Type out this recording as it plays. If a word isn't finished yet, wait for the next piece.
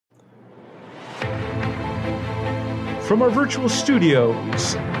from our virtual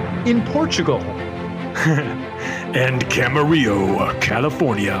studios in Portugal and Camarillo,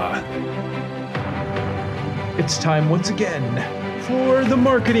 California. It's time once again for the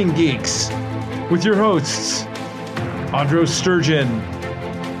Marketing Geeks with your hosts, Andros Sturgeon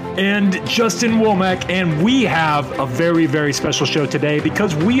and Justin Womack, and we have a very, very special show today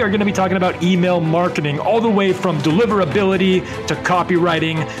because we are going to be talking about email marketing all the way from deliverability to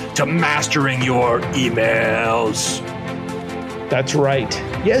copywriting to mastering your emails. That's right.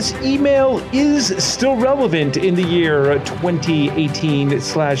 Yes, email is still relevant in the year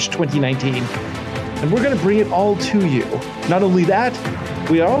 2018/2019, and we're going to bring it all to you. Not only that,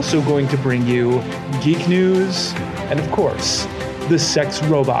 we are also going to bring you geek news and, of course, the Sex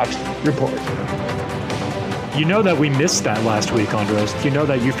Robot Report. You know that we missed that last week, Andros. You know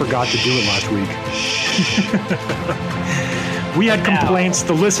that you forgot to do it last week. We had complaints.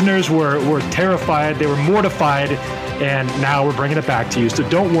 The listeners were terrified. They were mortified. And now we're bringing it back to you. So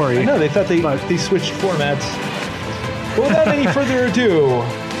don't worry. I know. They thought they switched formats. But without any further ado,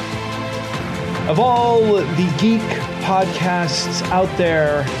 of all the geek podcasts out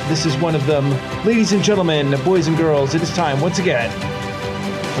there, this is one of them. Ladies and gentlemen, boys and girls, it is time once again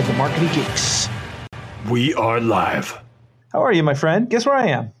for the Marketing Geeks. We are live. How are you, my friend? Guess where I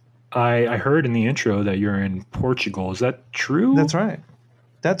am? I heard in the intro that you're in Portugal. Is that true? That's right.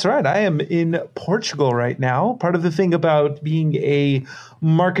 That's right. I am in Portugal right now. Part of the thing about being a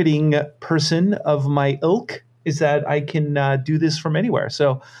marketing person of my ilk is that I can do this from anywhere.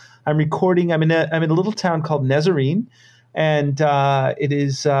 So I'm recording. I'm in a little town called Nazarene, and it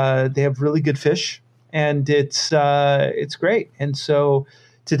is they have really good fish, and it's great. And so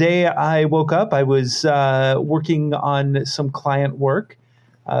today I woke up. I was working on some client work.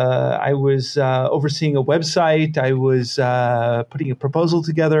 I was overseeing a website. I was putting a proposal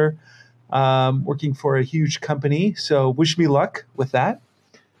together, working for a huge company. So wish me luck with that.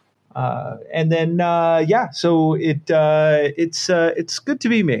 And then, so it's good to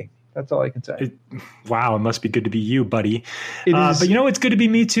be me. That's all I can say. Wow, it must be good to be you, buddy. It is. But you know, it's good to be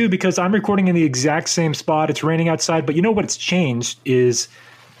me too, because I'm recording in the exact same spot. It's raining outside, but you know what's changed is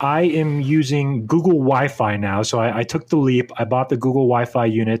I am using Google Wi-Fi now. So I took the leap. I bought the Google Wi-Fi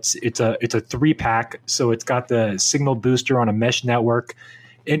units. It's a 3-pack. So it's got the signal booster on a mesh network,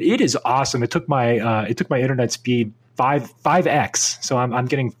 and it is awesome. It took my internet speed 5x. So I'm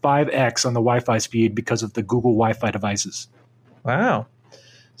getting 5x on the Wi-Fi speed because of the Google Wi-Fi devices. Wow.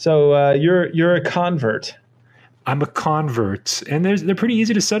 So you're a convert. I'm a convert, and they're pretty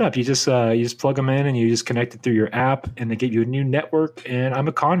easy to set up. You just plug them in and you just connect it through your app, and they get you a new network. And I'm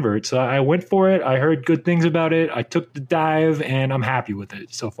a convert, so I went for it. I heard good things about it. I took the dive, and I'm happy with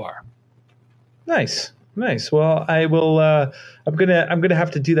it so far. Nice. Well, I will. I'm gonna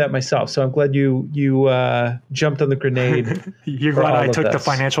have to do that myself. So I'm glad you jumped on the grenade. You're glad I took the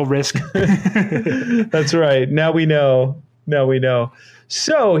financial risk. That's right. Now we know.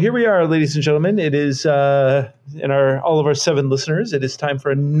 So here we are, ladies and gentlemen. It is all of our 7 listeners. It is time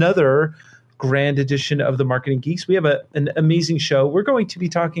for another grand edition of the Marketing Geeks. We have an amazing show. We're going to be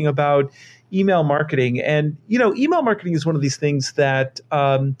talking about email marketing, and email marketing is one of these things that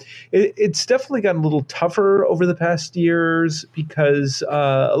it's definitely gotten a little tougher over the past years because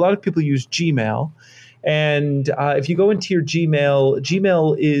a lot of people use Gmail. And if you go into your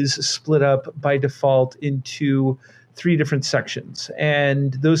Gmail is split up by default into 3 different sections.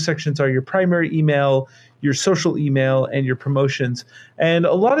 And those sections are your primary email, your social email, and your promotions. And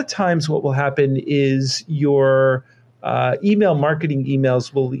a lot of times what will happen is your email marketing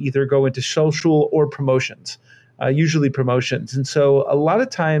emails will either go into social or promotions, usually promotions. And so a lot of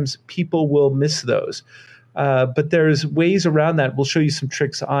times people will miss those. But there's ways around that. We'll show you some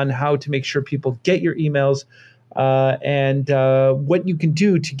tricks on how to make sure people get your emails and what you can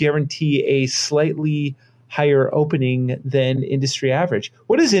do to guarantee a slightly higher opening than industry average.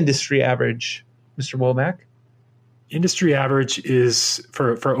 What is industry average, Mr. Womack? Industry average is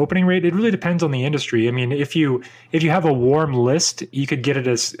for opening rate. It really depends on the industry. I mean, if you have a warm list, you could get it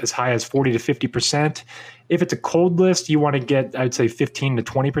as high as 40 to 50%. If it's a cold list, you want to get, I'd say 15 to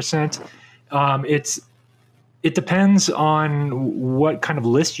 20%. It depends on what kind of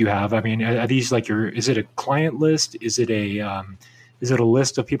list you have. I mean, are these is it a client list? Is it a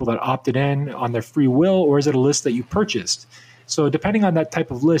list of people that opted in on their free will, or is it a list that you purchased? So depending on that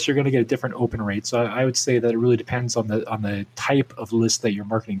type of list, you're going to get a different open rate. So I would say that it really depends on the type of list that you're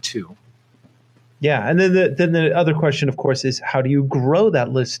marketing to. Yeah, and then the other question, of course, is how do you grow that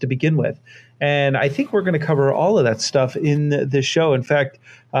list to begin with? And I think we're going to cover all of that stuff in this show. In fact,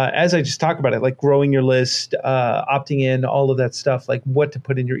 as I just talked about it, like growing your list, opting in, all of that stuff, like what to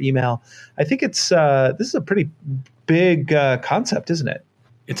put in your email. I think this is a pretty big concept, isn't it?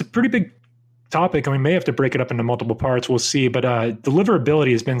 It's a pretty big topic, and we may have to break it up into multiple parts. We'll see. But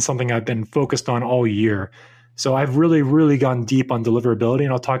deliverability has been something I've been focused on all year. So I've really, really gone deep on deliverability,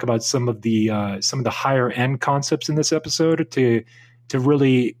 and I'll talk about some of the higher end concepts in this episode to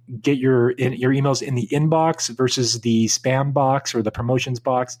really get your emails in the inbox versus the spam box or the promotions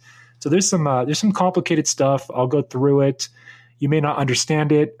box. So there's some complicated stuff. I'll go through it. You may not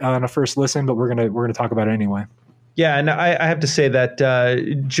understand it on a first listen, but we're gonna talk about it anyway. Yeah, and I have to say that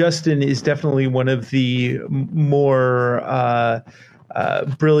Justin is definitely one of the more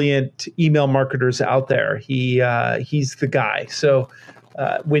brilliant email marketers out there. He's the guy. So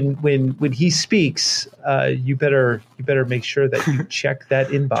when he speaks, you better make sure that you check that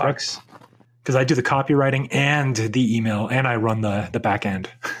inbox. Because I do the copywriting and the email, and I run the back end.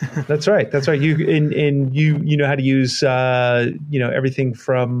 That's right. You know how to use everything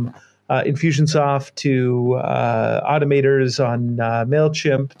from Infusionsoft to automators on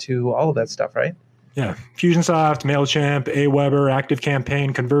MailChimp to all of that stuff, right? Yeah, Infusionsoft, MailChimp, Aweber,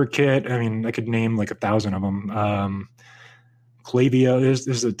 ActiveCampaign, ConvertKit. I mean, I could name like 1,000 of them. Klaviyo,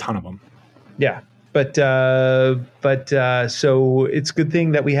 there's a ton of them. Yeah, but so it's a good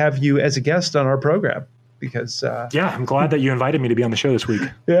thing that we have you as a guest on our program because I'm glad that you invited me to be on the show this week.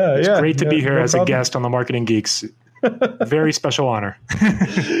 It's great to be here as a guest on the Marketing Geeks. Very special honor.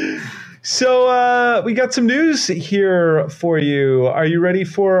 So we got some news here for you. Are you ready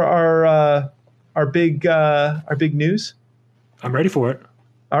for our big news? I'm ready for it.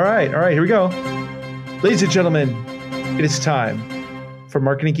 All right. Here we go. Ladies and gentlemen, it is time for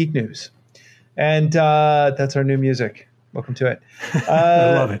Marketing Geek News. And that's our new music. Welcome to it.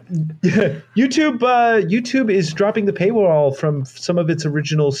 I love it. YouTube is dropping the paywall from some of its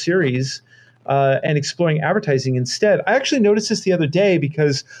original series and exploring advertising instead. I actually noticed this the other day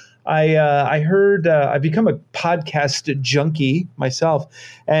because I heard I've become a podcast junkie myself,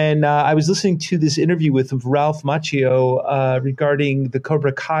 and I was listening to this interview with Ralph Macchio regarding the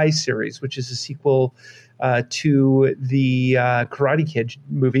Cobra Kai series, which is a sequel to the Karate Kid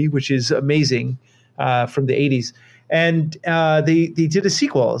movie, which is amazing from the 80s. And they did a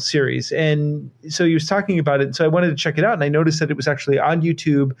sequel series. And so he was talking about it. So I wanted to check it out. And I noticed that it was actually on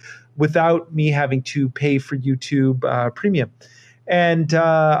YouTube without me having to pay for YouTube Premium. And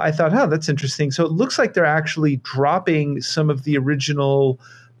I thought, that's interesting. So it looks like they're actually dropping some of the original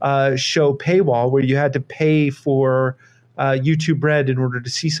show paywall where you had to pay for YouTube Red in order to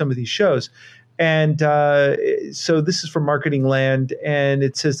see some of these shows. And so this is from Marketing Land, and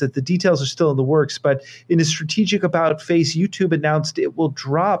it says that the details are still in the works, but in a strategic about face, YouTube announced it will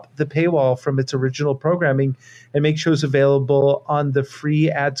drop the paywall from its original programming and make shows available on the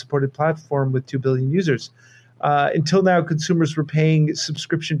free ad-supported platform with 2 billion users. Until now, consumers were paying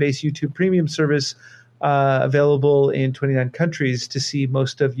subscription-based YouTube Premium service available in 29 countries to see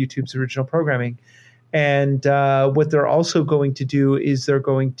most of YouTube's original programming. And what they're also going to do is they're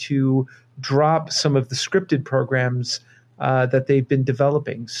going to drop some of the scripted programs that they've been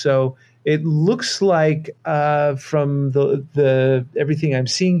developing. So it looks like from the everything I'm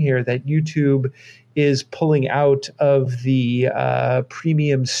seeing here that YouTube is pulling out of the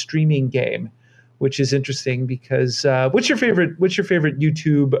premium streaming game, which is interesting because what's your favorite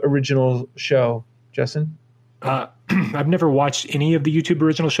YouTube original show, Justin? I've never watched any of the YouTube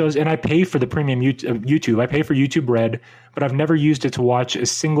original shows, and I pay for the premium YouTube. I pay for YouTube Red, but I've never used it to watch a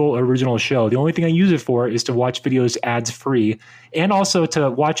single original show. The only thing I use it for is to watch videos ads free, and also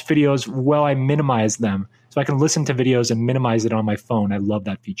to watch videos while I minimize them, so I can listen to videos and minimize it on my phone. I love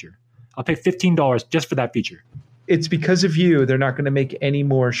that feature. I'll pay $15 just for that feature. It's because of you they're not going to make any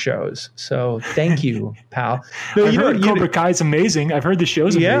more shows. So thank you, pal. No, I've heard Cobra Kai is amazing. I've heard the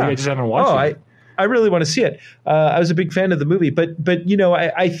show's amazing. I just haven't watched it. I really want to see it. I was a big fan of the movie, but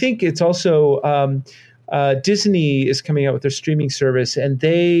I think it's also Disney is coming out with their streaming service, and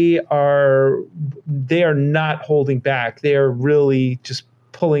they are not holding back. They are really just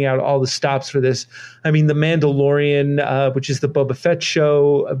pulling out all the stops for this. I mean, The Mandalorian, which is the Boba Fett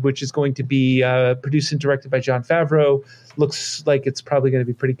show, which is going to be produced and directed by Jon Favreau, looks like it's probably going to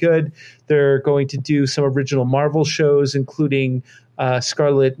be pretty good. They're going to do some original Marvel shows, including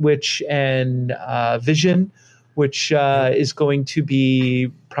Scarlet Witch and Vision, which is going to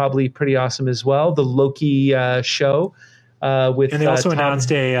be probably pretty awesome as well. The Loki show with and they also announced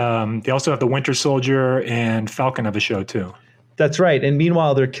they also have the Winter Soldier and Falcon of a show too. That's right. And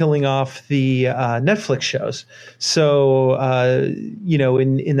meanwhile, they're killing off the Netflix shows. So,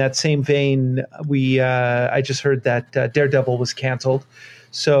 in that same vein, I just heard that Daredevil was canceled.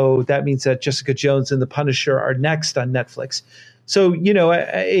 So that means that Jessica Jones and The Punisher are next on Netflix. So,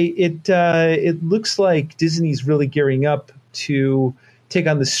 it looks like Disney's really gearing up to take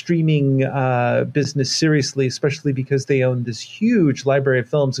on the streaming business seriously, especially because they own this huge library of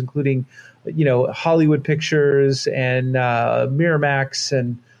films, including Hollywood Pictures and Miramax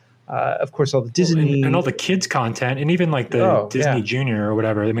and of course all the Disney and all the kids content and even like the Disney Junior or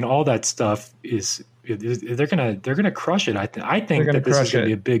whatever. I mean, all that stuff is they're gonna crush it. I think that this is gonna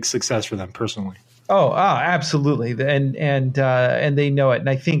be a big success for them personally. Oh, absolutely, and they know it. And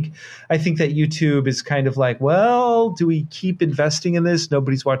I think that YouTube is kind of like, well, do we keep investing in this?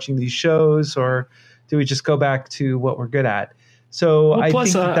 Nobody's watching these shows, or do we just go back to what we're good at? So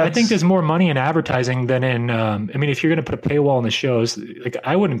I think there's more money in advertising than in. If you're going to put a paywall in the shows, like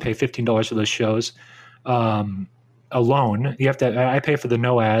I wouldn't pay $15 for those shows alone. You have to. I pay for the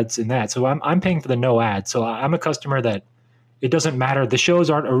no ads and that. So I'm paying for the no ads. So I'm a customer that it doesn't matter. The shows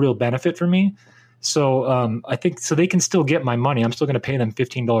aren't a real benefit for me. So I think so they can still get my money. I'm still going to pay them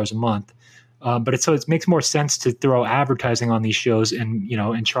 $15 a month. But it makes more sense to throw advertising on these shows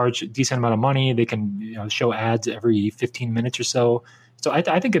and charge a decent amount of money. They can show ads every 15 minutes or so. So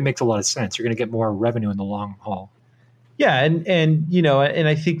I think it makes a lot of sense. You're going to get more revenue in the long haul. Yeah, and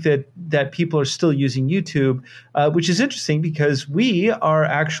I think that people are still using YouTube, which is interesting because we are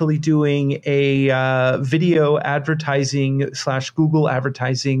actually doing a video advertising / Google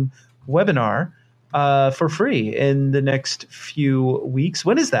advertising webinar for free in the next few weeks.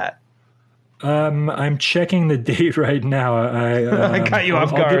 When is that? I'm checking the date right now. I got you off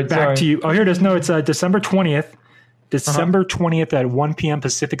guard. I'll get back to you. Oh, here it is. No, it's December 20th. December 20th at 1 p.m.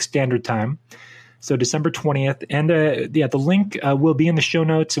 Pacific Standard Time. So December 20th. And the link will be in the show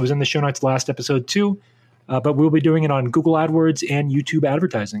notes. It was in the show notes last episode too. But we'll be doing it on Google AdWords and YouTube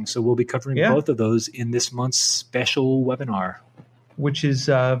advertising. So we'll be covering both of those in this month's special webinar. Which is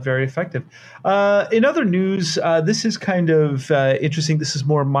very effective. In other news, this is kind of interesting. This is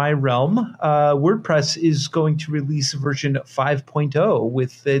more my realm. WordPress is going to release version 5.0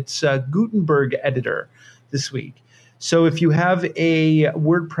 with its Gutenberg editor this week. So if you have a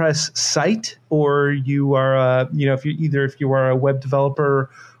WordPress site, or you are, if you are a web developer,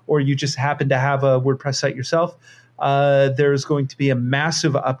 or you just happen to have a WordPress site yourself, there's going to be a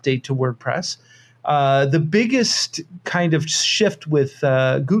massive update to WordPress. The biggest kind of shift with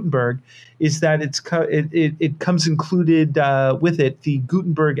Gutenberg is that it comes included with it the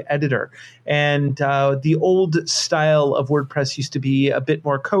Gutenberg editor. And the old style of WordPress used to be a bit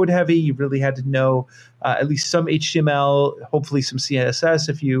more code heavy. You really had to know at least some HTML, hopefully some CSS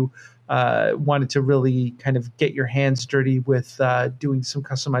if you wanted to really kind of get your hands dirty with doing some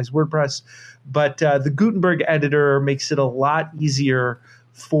customized WordPress. But the Gutenberg editor makes it a lot easier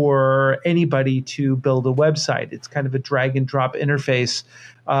for anybody to build a website. It's kind of a drag and drop interface.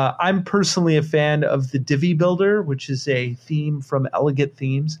 I'm personally a fan of the Divi Builder, which is a theme from Elegant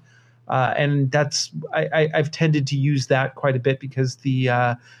Themes. And I've tended to use that quite a bit because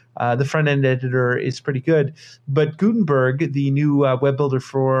the front end editor is pretty good. But Gutenberg, the new web builder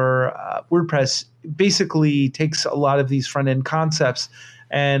for WordPress, basically takes a lot of these front end concepts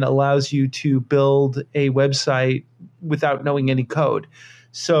and allows you to build a website without knowing any code.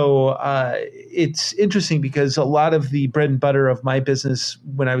 So it's interesting because a lot of the bread and butter of my business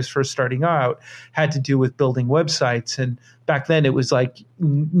when I was first starting out had to do with building websites. And back then it was like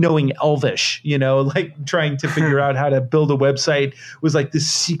knowing Elvish, like trying to figure out how to build a website was like this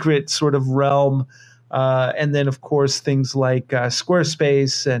secret sort of realm. And then, of course, things like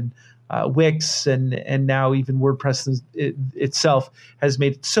Squarespace and Wix and now even WordPress itself has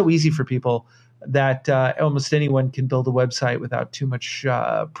made it so easy for people that almost anyone can build a website without too much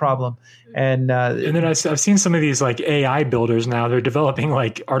problem. And then I've seen some of these like AI builders now. They're developing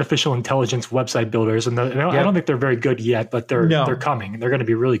like artificial intelligence website builders, and I don't think they're very good yet, but they're coming. They're going to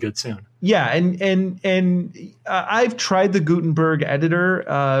be really good soon. Yeah, and I've tried the Gutenberg editor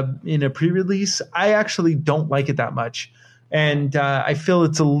in a pre-release. I actually don't like it that much. And I feel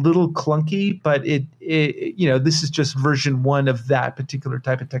it's a little clunky, but it this is just version 1 of that particular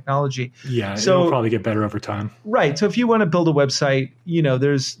type of technology. Yeah, so it'll probably get better over time. Right. So if you want to build a website,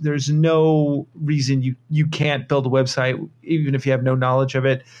 there's no reason you can't build a website, even if you have no knowledge of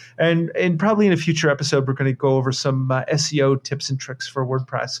it. And probably in a future episode, we're going to go over some SEO tips and tricks for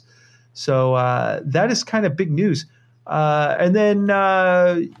WordPress. So that is kind of big news. And then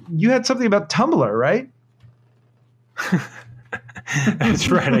you had something about Tumblr, right? That's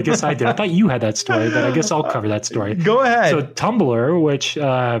right. I guess I did. I thought you had that story, but I guess I'll cover that story. Go ahead. So Tumblr,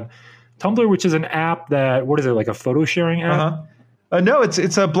 which is an app that, what is it, like a photo sharing app? No, it's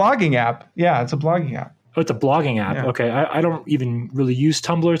a blogging app. Yeah, it's a blogging app. Oh, it's a blogging app. Yeah. Okay. I don't even really use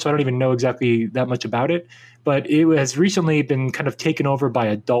Tumblr, so I don't even know exactly that much about it. But it has recently been kind of taken over by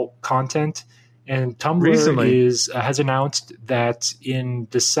adult content. And Tumblr has announced that in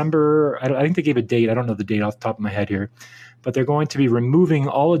December, I think they gave a date. I don't know the date off the top of my head here. But they're going to be removing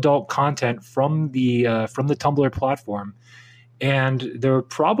all adult content from the Tumblr platform. And they're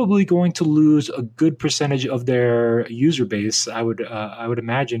probably going to lose a good percentage of their user base, I would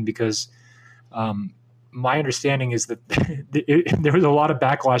imagine, because my understanding is that there was a lot of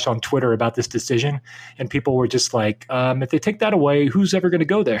backlash on Twitter about this decision, and people were just like, if they take that away, who's ever going to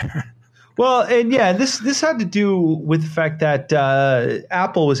go there? Well, and yeah, this had to do with the fact that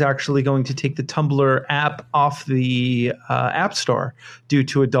Apple was actually going to take the Tumblr app off the App Store due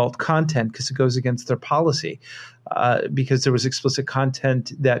to adult content because it goes against their policy. Because there was explicit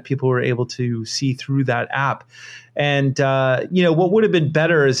content that people were able to see through that app. And, what would have been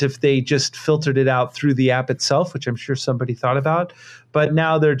better is if they just filtered it out through the app itself, which I'm sure somebody thought about. But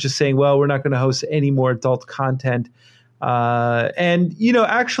now they're just saying, well, we're not going to host any more adult content.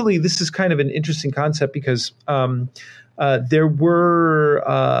 Actually, this is kind of an interesting concept because there were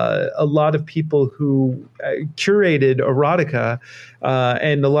a lot of people who curated erotica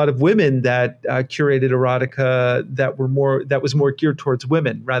and a lot of women that curated erotica that was more geared towards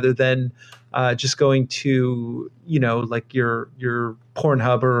women rather than just going to, like your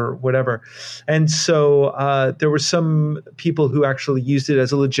Pornhub or whatever. And so there were some people who actually used it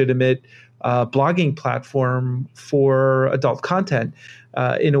as a legitimate blogging platform for adult content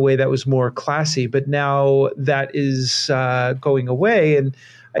in a way that was more classy. But now that is going away, and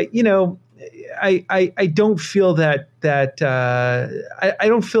I don't feel that I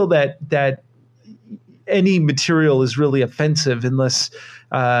don't feel that any material is really offensive unless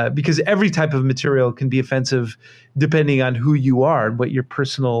because every type of material can be offensive depending on who you are and what your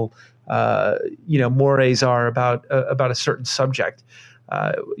personal mores are about a certain subject.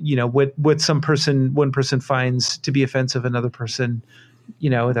 What one person finds to be offensive, another person,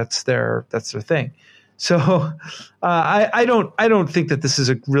 that's their thing. So I don't think that this is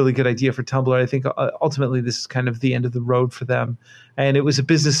a really good idea for Tumblr. I think ultimately this is kind of the end of the road for them, and it was a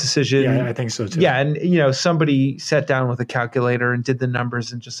business decision. Yeah, I think so too. Yeah, and somebody sat down with a calculator and did the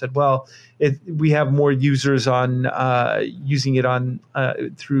numbers and just said, well, we have more users on using it on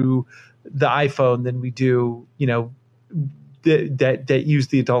through the iPhone than we do, that use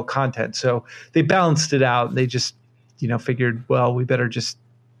the adult content. So they balanced it out and they just, figured, well, we better just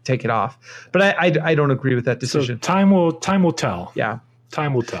take it off. But I don't agree with that decision. So time will tell. Yeah.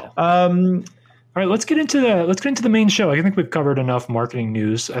 Time will tell. All right, let's get into the main show. I think we've covered enough marketing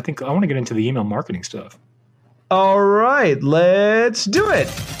news. I think I want to get into the email marketing stuff. All right, let's do it.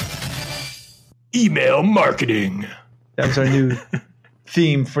 Email marketing. That was our new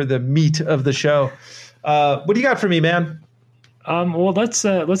theme for the meat of the show. What do you got for me, man? Well, let's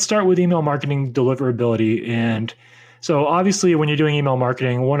start with email marketing deliverability. And so obviously when you're doing email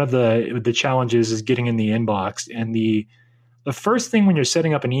marketing, one of the challenges is getting in the inbox. And the first thing when you're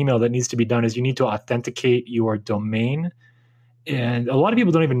setting up an email that needs to be done is you need to authenticate your domain. And a lot of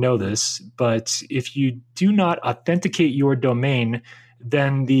people don't even know this, but if you do not authenticate your domain,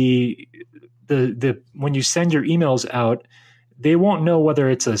 then the when you send your emails out, they won't know whether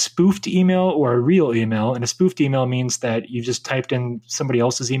it's a spoofed email or a real email. And a spoofed email means that you just typed in somebody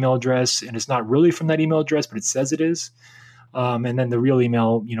else's email address and it's not really from that email address, but it says it is. And then the real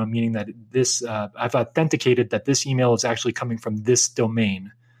email, meaning that this I've authenticated that this email is actually coming from this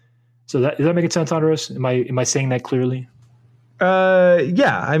domain. So is that making sense, Andres? Am I saying that clearly?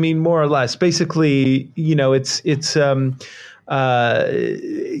 Yeah, I mean, more or less. Basically, it's if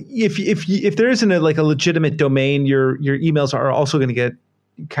there isn't a legitimate domain, your emails are also going to get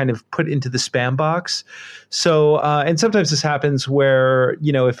kind of put into the spam box. So and sometimes this happens where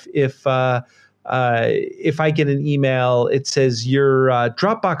if I get an email, it says your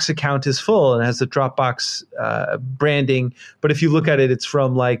Dropbox account is full and has the Dropbox branding, but if you look at it, it's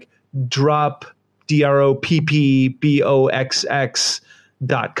from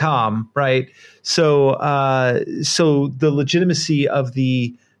DroppBoxX.com, right? So the legitimacy of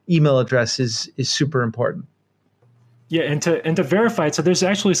the email address is super important. Yeah, and to verify it, so there's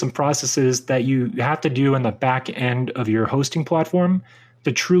actually some processes that you have to do in the back end of your hosting platform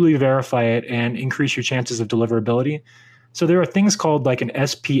to truly verify it and increase your chances of deliverability. So there are things called like an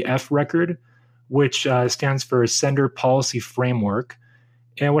SPF record, which stands for Sender Policy Framework.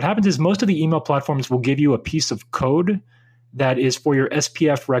 And what happens is most of the email platforms will give you a piece of code that is for your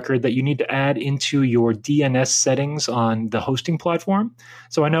SPF record that you need to add into your DNS settings on the hosting platform.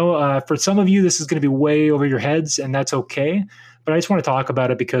 So I know for some of you, this is going to be way over your heads, and that's okay. But I just want to talk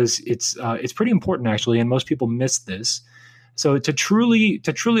about it because it's pretty important, actually, and most people miss this. So to truly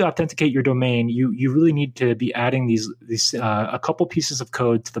authenticate your domain, you really need to be adding these a couple pieces of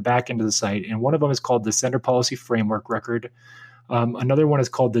code to the back end of the site, and one of them is called the Sender Policy Framework record. Another one is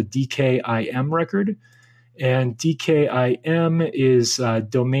called the DKIM record. And DKIM is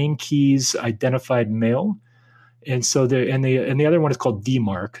domain keys identified mail, and so the other one is called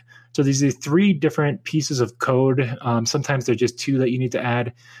DMARC. So these are three different pieces of code. Sometimes they're just two that you need to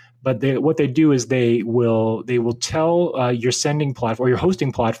add, but what they do is they will tell your sending platform or your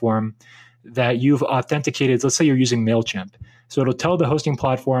hosting platform that you've authenticated. Let's say you're using MailChimp, so it'll tell the hosting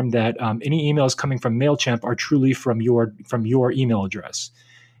platform that any emails coming from MailChimp are truly from your email address,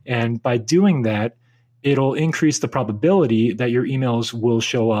 and by doing that, it'll increase the probability that your emails will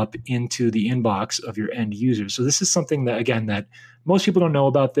show up into the inbox of your end users. So this is something that, again, that most people don't know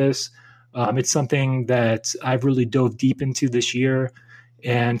about this. It's something that I've really dove deep into this year.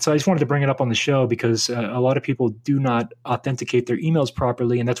 And so I just wanted to bring it up on the show because a lot of people do not authenticate their emails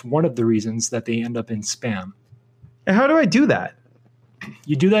properly. And that's one of the reasons that they end up in spam. And how do I do that?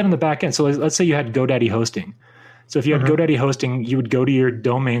 You do that in the back end. So let's say you had GoDaddy hosting. So if you had GoDaddy hosting, you would go to your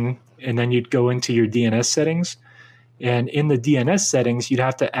domain and then you'd go into your DNS settings. And in the DNS settings, you'd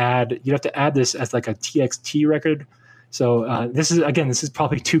have to add this as like a TXT record. So this is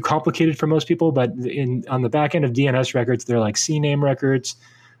probably too complicated for most people, but on the back end of DNS records, they're like CNAME records,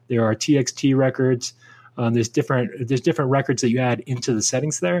 there are TXT records. There's different records that you add into the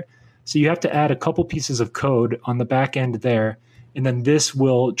settings there. So you have to add a couple pieces of code on the back end there, and then this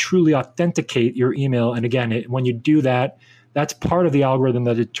will truly authenticate your email. And again, when you do that, that's part of the algorithm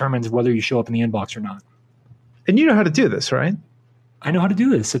that determines whether you show up in the inbox or not. And you know how to do this, right? I know how to do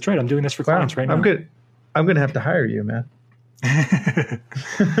this. That's right. I'm doing this for clients right now. I'm good. I'm going to have to hire you, man.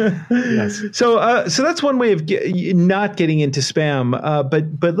 Yes. So that's one way of not getting into spam. But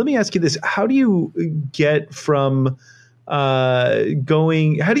let me ask you this: how do you get from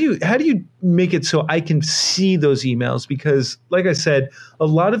going? How do you make it so I can see those emails? Because, like I said, a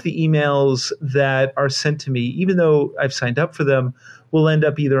lot of the emails that are sent to me, even though I've signed up for them, will end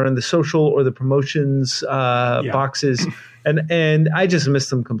up either in the social or the promotions boxes, and I just miss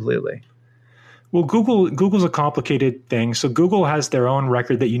them completely. Well, Google's a complicated thing. So Google has their own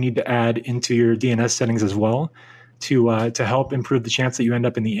record that you need to add into your DNS settings as well to help improve the chance that you end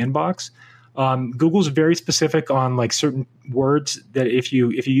up in the inbox. Google's very specific on like certain words that if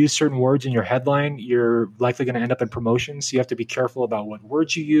you use certain words in your headline, you're likely going to end up in promotions. So you have to be careful about what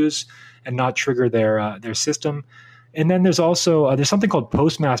words you use and not trigger their system. And then there's also there's something called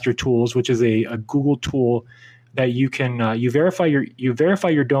Postmaster Tools, which is a Google tool that you can you verify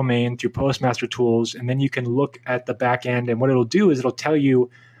your domain through Postmaster Tools, and then you can look at the back end, and what it'll do is it'll tell you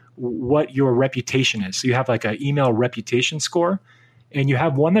what your reputation is. So you have like an email reputation score, and you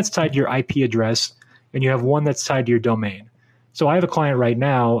have one that's tied to your IP address, and you have one that's tied to your domain. So I have a client right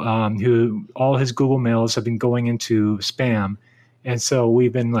now who all his Google mails have been going into spam. And so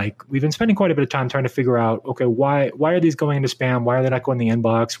we've been spending quite a bit of time trying to figure out, okay, why are these going into spam? Why are they not going in the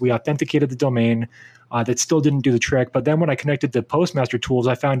inbox? We authenticated the domain. That still didn't do the trick. But then when I connected to Postmaster Tools,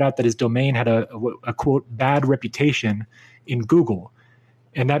 I found out that his domain had a quote, bad reputation in Google.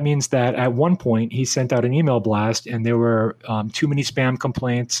 And that means that at one point he sent out an email blast and there were too many spam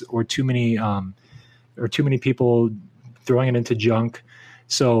complaints or too many people throwing it into junk.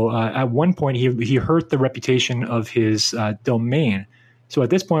 So at one point he hurt the reputation of his domain. So at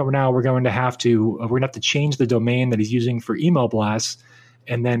this point we're going to have to change the domain that he's using for email blasts,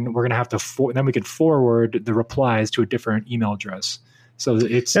 and then we're going to have to then we could forward the replies to a different email address. So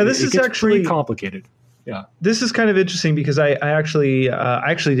it gets pretty complicated. Yeah, this is kind of interesting because I actually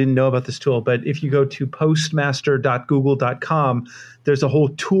didn't know about this tool. But if you go to postmaster.google.com, there's a whole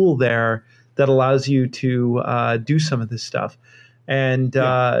tool there that allows you to do some of this stuff. And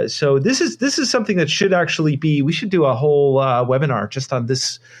so this is something that should actually be. We should do a whole webinar just on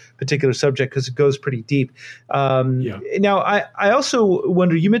this particular subject because it goes pretty deep. Now, I also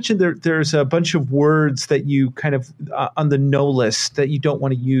wonder. You mentioned there's a bunch of words that you kind of on the no list that you don't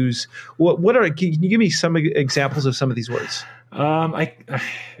want to use. What are? Can you give me some examples of some of these words? I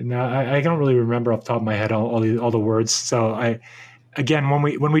don't really remember off the top of my head all the words. So again, when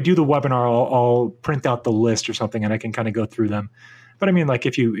we do the webinar, I'll print out the list or something, and I can kind of go through them. But I mean, like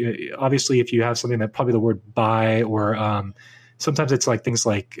if you have something that probably the word buy or sometimes it's like things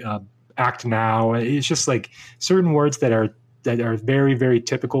like act now. It's just like certain words that are very, very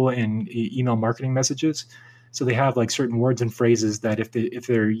typical in email marketing messages. So they have like certain words and phrases that if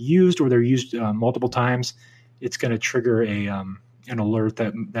they're used or they're used multiple times, it's going to trigger an alert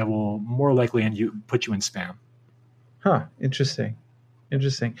that will more likely put you in spam. Huh. Interesting.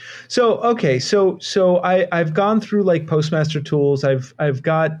 So okay, so I've gone through like Postmaster tools. I've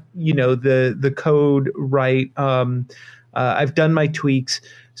got the code right. I've done my tweaks.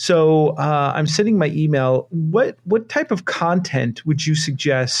 So I'm sending my email. What type of content would you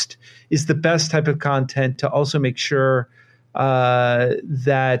suggest is the best type of content to also make sure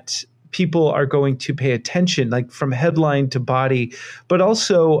that people are going to pay attention, like from headline to body? But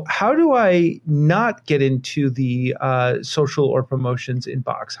also, how do I not get into the social or promotions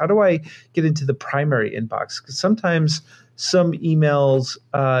inbox? How do I get into the primary inbox? Because sometimes some emails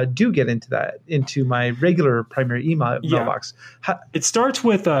do get into my regular primary mailbox. It starts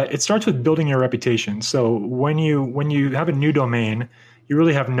with building your reputation. So when you have a new domain, you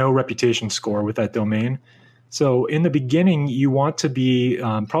really have no reputation score with that domain. So in the beginning, you want to be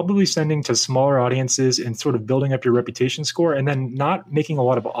probably sending to smaller audiences and sort of building up your reputation score, and then not making a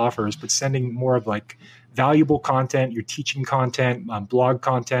lot of offers, but sending more of like valuable content, your teaching content, blog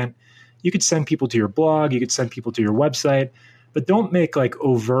content. You could send people to your blog, you could send people to your website, but don't make like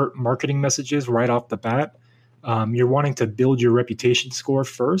overt marketing messages right off the bat. You're wanting to build your reputation score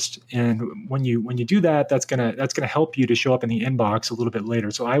first, and when you do that, that's gonna help you to show up in the inbox a little bit later.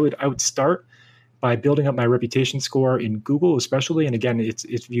 So I would start by building up my reputation score in Google, especially. And again, it's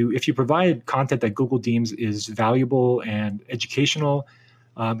if you provide content that Google deems is valuable and educational,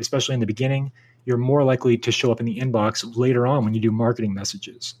 especially in the beginning, you're more likely to show up in the inbox later on when you do marketing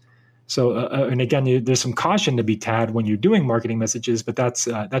messages. So, and again, there's some caution to be had when you're doing marketing messages, but that's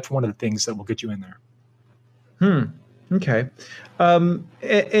one of the things that will get you in there. Okay. And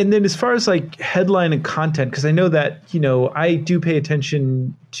then as far as like headline and content, because I know that, I do pay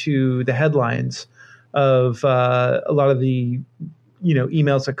attention to the headlines of a lot of the,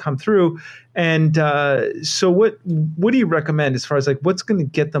 emails that come through. And so what do you recommend as far as like what's going to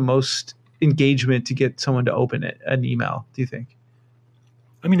get the most engagement to get someone to open an email, do you think?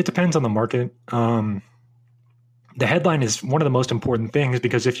 I mean, it depends on the market. The headline is one of the most important things,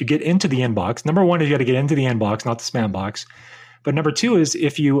 because if you get into the inbox, number one is you got to get into the inbox, not the spam box. But number two is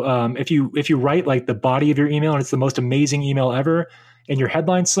if you write like the body of your email and it's the most amazing email ever, and your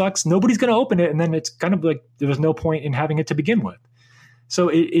headline sucks, nobody's going to open it, and then it's kind of like there was no point in having it to begin with. So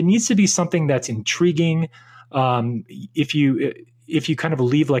it needs to be something that's intriguing. If you kind of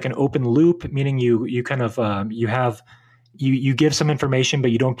leave like an open loop, meaning you kind of you give some information,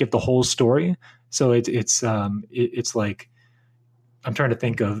 but you don't give the whole story. So it's like, I'm trying to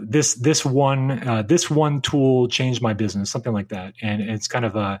think of this one tool changed my business, something like that. And it's kind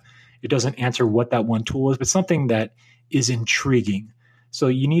of it doesn't answer what that one tool is, but something that is intriguing. So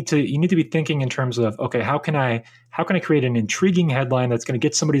you need to be thinking in terms of, okay, how can I create an intriguing headline that's going to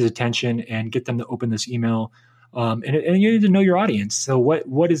get somebody's attention and get them to open this email? And you need to know your audience. So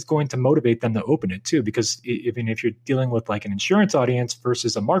what is going to motivate them to open it too? Because even if you're dealing with like an insurance audience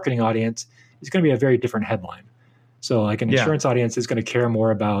versus a marketing audience, it's going to be a very different headline. So like an insurance audience is going to care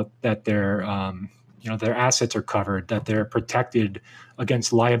more about that their assets are covered, that they're protected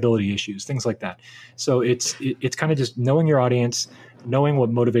against liability issues, things like that. So it's kind of just knowing your audience, knowing what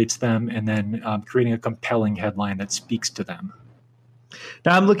motivates them, and then creating a compelling headline that speaks to them.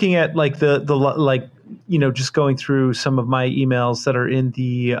 Now I'm looking at like just going through some of my emails that are in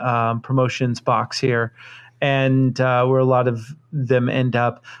the promotions box here, and where a lot of them end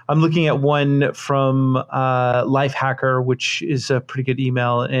up. I'm looking at one from Lifehacker, which is a pretty good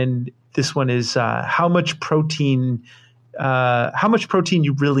email, and this one is how much protein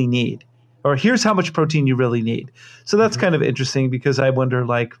you really need, or here's how much protein you really need. So that's kind of interesting, because I wonder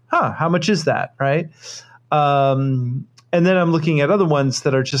like, how much is that, right? And then I'm looking at other ones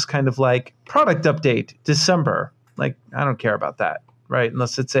that are just kind of like product update December. Like, I don't care about that, right?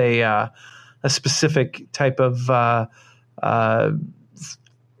 Unless it's a specific type of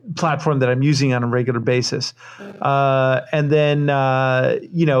platform that I'm using on a regular basis. And then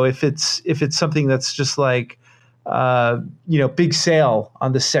if it's something that's just like big sale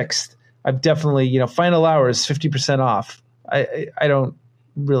on the 6th, I've definitely final hours 50% off. I don't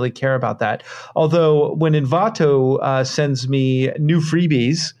really care about that. Although when Envato sends me new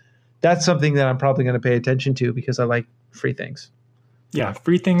freebies, that's something that I'm probably going to pay attention to, because I like free things. Yeah,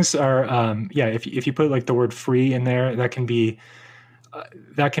 free things are if you put like the word free in there, that can be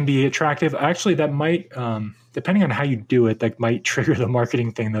attractive. Actually, that might depending on how you do it, that might trigger the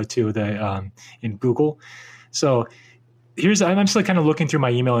marketing thing though too, in Google. So I'm just like kind of looking through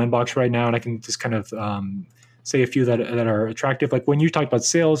my email inbox right now, and I can just kind of say a few that are attractive. Like when you talk about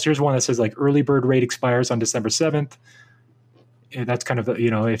sales, here's one that says like early bird rate expires on December 7th. And that's kind of,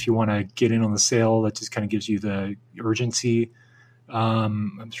 if you want to get in on the sale, that just kind of gives you the urgency.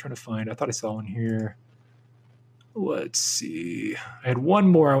 I'm just trying to find, I thought I saw one here. Let's see. I had one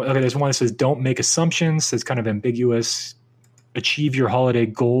more. Okay, there's one that says don't make assumptions. That's kind of ambiguous. Achieve your holiday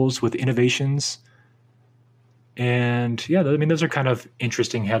goals with innovations. And yeah, those are kind of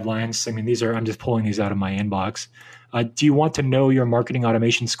interesting headlines. I'm just pulling these out of my inbox. Do you want to know your marketing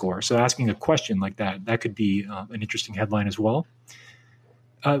automation score? So asking a question like that could be an interesting headline as well.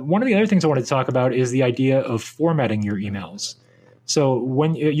 One of the other things I wanted to talk about is the idea of formatting your emails. So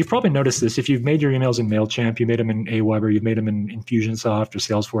when you've probably noticed this, if you've made your emails in MailChimp, you made them in Aweber, you've made them in Infusionsoft or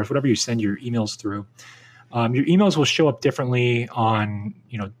Salesforce, whatever you send your emails through, your emails will show up differently on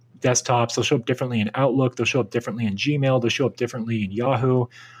desktops. They'll show up differently in Outlook. They'll show up differently in Gmail. They'll show up differently in Yahoo.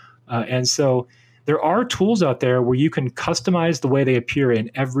 And so there are tools out there where you can customize the way they appear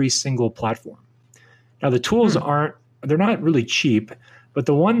in every single platform. Now, the tools they're not really cheap. But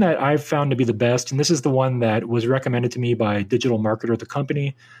the one that I've found to be the best, and this is the one that was recommended to me by a digital marketer at the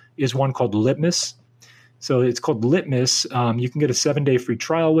company, is one called Litmus. So it's called Litmus. You can get a 7-day free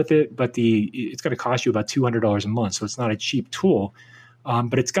trial with it, but it's going to cost you about $200 a month. So it's not a cheap tool.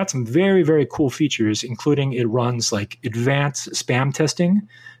 But it's got some very, very cool features, including it runs like advanced spam testing.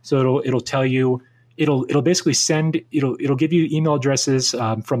 So it'll tell you, it'll basically it'll give you email addresses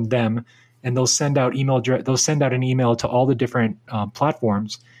from them. And they'll send out an email to all the different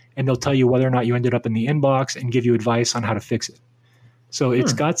platforms, and they'll tell you whether or not you ended up in the inbox and give you advice on how to fix it. So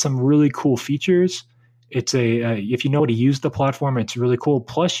it's got some really cool features. It's if you know how to use the platform, it's really cool.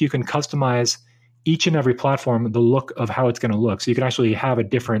 Plus, you can customize each and every platform the look of how it's going to look. So you can actually have a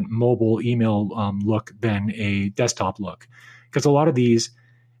different mobile email look than a desktop look, because a lot of these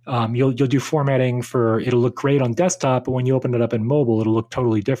you'll do formatting it'll look great on desktop, but when you open it up in mobile, it'll look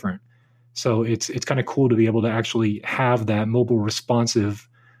totally different. So it's kind of cool to be able to actually have that mobile responsive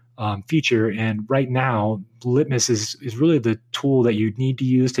feature. And right now, Litmus is really the tool that you need to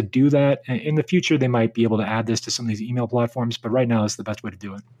use to do that. And in the future, they might be able to add this to some of these email platforms, but right now it's the best way to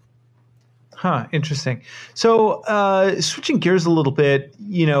do it. Huh, interesting. So switching gears a little bit,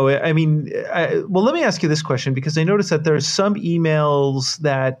 let me ask you this question, because I noticed that there's some emails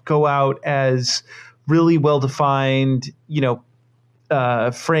that go out as really well-defined,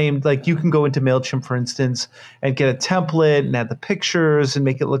 framed. Like you can go into MailChimp, for instance, and get a template and add the pictures and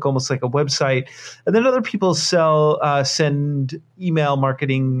make it look almost like a website. And then other people send email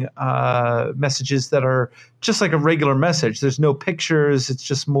marketing messages that are just like a regular message. There's no pictures. It's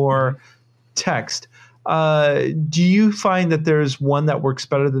just more text. Do you find that there's one that works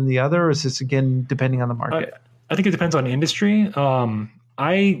better than the other, or is this, again, depending on the market? I think it depends on industry.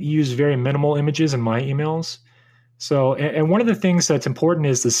 I use very minimal images in my emails. So, and one of the things that's important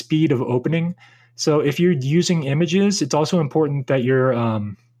is the speed of opening. So if you're using images, it's also important that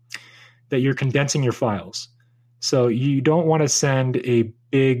you're condensing your files. So you don't want to send a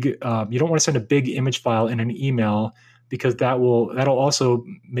big image file in an email, because that'll also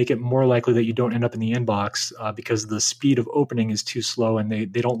make it more likely that you don't end up in the inbox because the speed of opening is too slow, and they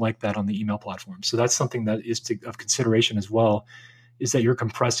don't like that on the email platform. So that's something that is of consideration as well, is that you're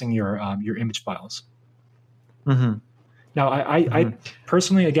compressing your image files. Mm-hmm. Now, I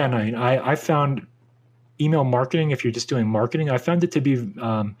personally, again, I found email marketing, if you're just doing marketing, I found it to be,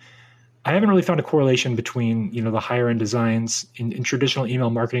 I haven't really found a correlation between, the higher end designs in traditional email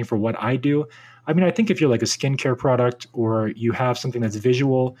marketing for what I do. I mean, I think if you're like a skincare product or you have something that's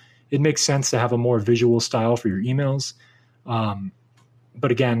visual, it makes sense to have a more visual style for your emails.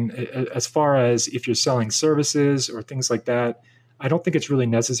 But again, as far as if you're selling services or things like that, I don't think it's really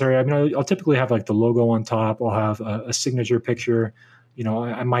necessary. I mean, I'll typically have like the logo on top. I'll have a signature picture.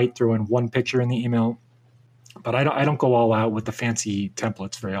 I might throw in one picture in the email, but I don't go all out with the fancy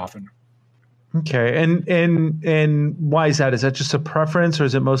templates very often. Okay, and why is that? Is that just a preference, or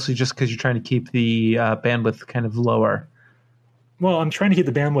is it mostly just because you're trying to keep the bandwidth kind of lower? Well, I'm trying to keep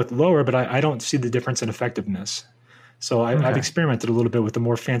the bandwidth lower, but I don't see the difference in effectiveness. So I've experimented a little bit with the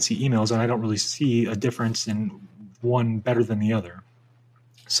more fancy emails, and I don't really see a difference in one better than the other.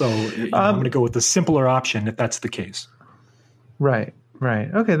 So I'm going to go with the simpler option if that's the case. Right.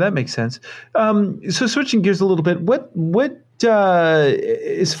 Okay, that makes sense. So switching gears a little bit, what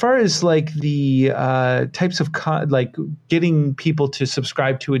as far as like the types of like getting people to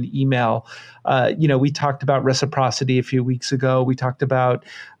subscribe to an email, we talked about reciprocity a few weeks ago. We talked about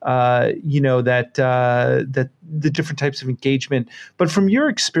that the different types of engagement. But from your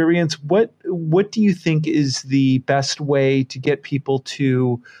experience, what do you think is the best way to get people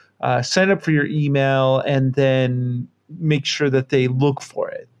to sign up for your email and then make sure that they look for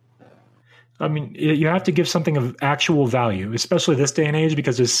it? I mean, you have to give something of actual value, especially this day and age,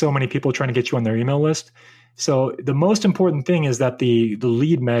 because there's so many people trying to get you on their email list. So the most important thing is that the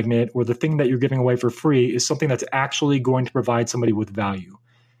lead magnet or the thing that you're giving away for free is something that's actually going to provide somebody with value.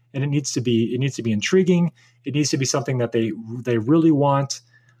 And it needs to be intriguing. It needs to be something that they really want.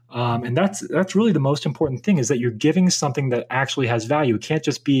 And that's really the most important thing, is that you're giving something that actually has value. It can't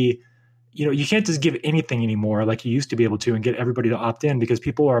just be, you can't just give anything anymore like you used to be able to and get everybody to opt in, because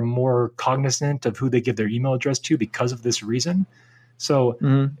people are more cognizant of who they give their email address to because of this reason. So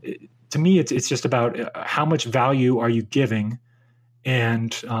to me, it's just about how much value are you giving,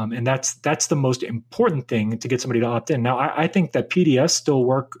 and that's the most important thing to get somebody to opt in. Now, I think that PDFs still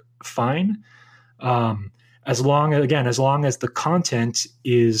work fine, as long as the content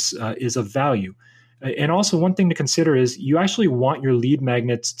is of value. And also, one thing to consider is you actually want your lead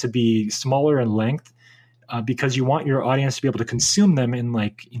magnets to be smaller in length, because you want your audience to be able to consume them in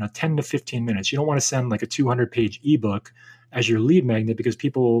 10 to 15 minutes. You don't want to send like a 200-page ebook as your lead magnet, because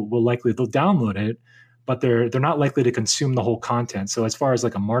people they'll download it, but they're not likely to consume the whole content. So as far as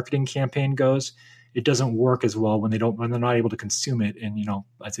like a marketing campaign goes, it doesn't work as well when they're not able to consume it in,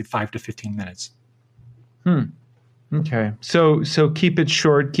 I'd say 5 to 15 minutes. Okay. So keep it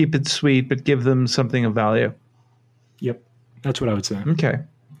short, keep it sweet, but give them something of value. Yep. That's what I would say.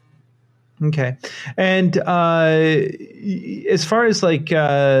 Okay. And as far as this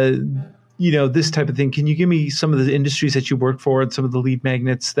type of thing, can you give me some of the industries that you work for and some of the lead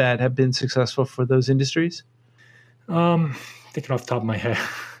magnets that have been successful for those industries? Thinking off the top of my head.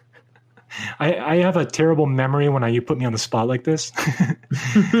 I have a terrible memory when you put me on the spot like this.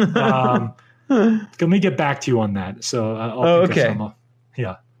 Let me get back to you on that. So I'll think of some.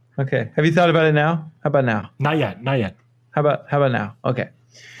 Yeah. Okay. Have you thought about it now? How about now? Not yet. How about now? Okay.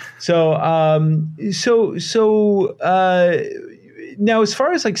 So now, as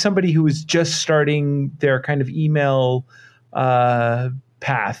far as like somebody who is just starting their kind of email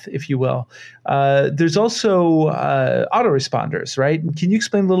path, if you will, there's also autoresponders, right? Can you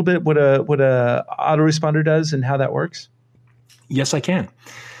explain a little bit what a autoresponder does and how that works? Yes, I can.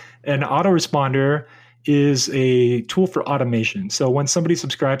 An autoresponder is a tool for automation. So when somebody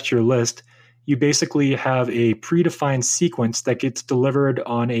subscribes to your list, you basically have a predefined sequence that gets delivered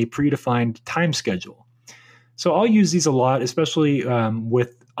on a predefined time schedule. So I'll use these a lot, especially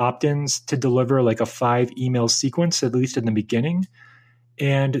with opt-ins, to deliver like a 5 email sequence, at least in the beginning.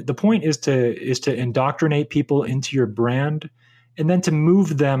 And the point is to indoctrinate people into your brand, and then to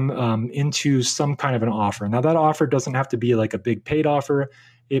move them into some kind of an offer. Now, that offer doesn't have to be like a big paid offer.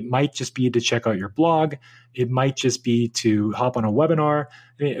 It might just be to check out your blog. It might just be to hop on a webinar.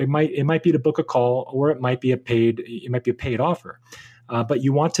 It might be to book a call, or it might be a paid offer. But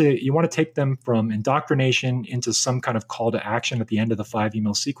you want to take them from indoctrination into some kind of call to action at the end of the 5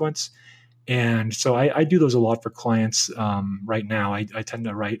 email sequence. And so I do those a lot for clients right now. I tend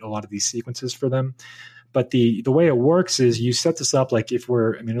to write a lot of these sequences for them. But the way it works is you set this up like a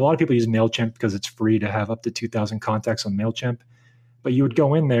lot of people use MailChimp because it's free to have up to 2,000 contacts on MailChimp. But you would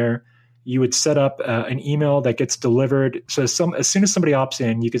go in there, you would set up an email that gets delivered. So as soon as somebody opts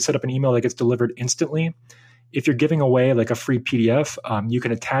in, you could set up an email that gets delivered instantly. If you're giving away like a free PDF, you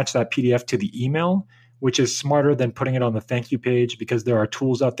can attach that PDF to the email, which is smarter than putting it on the thank you page, because there are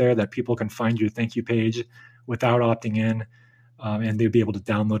tools out there that people can find your thank you page without opting in, and they'd be able to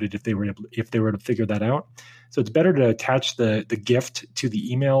download it if they were to figure that out. So it's better to attach the gift to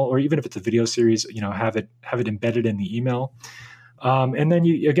the email, or even if it's a video series, have it embedded in the email. And then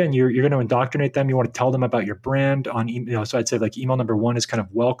you're going to indoctrinate them. You want to tell them about your brand on email. So I'd say like email number 1 is kind of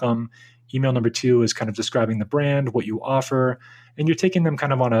welcome. Email number 2 is kind of describing the brand, what you offer, and you're taking them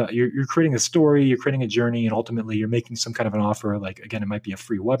kind of you're creating a story, you're creating a journey, and ultimately you're making some kind of an offer. Like, again, it might be a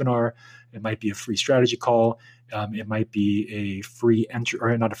free webinar, it might be a free strategy call, it might be a free entry,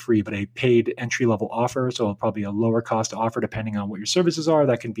 or not a free, but a paid entry level offer. So probably a lower cost offer depending on what your services are.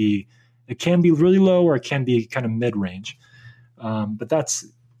 It can be really low, or it can be kind of mid range. But that's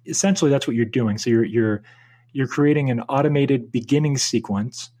what you're doing. So you're creating an automated beginning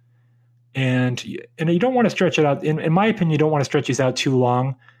sequence, and you don't want to stretch it out. In my opinion, you don't want to stretch these out too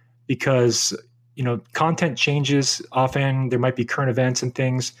long, because content changes often. There might be current events and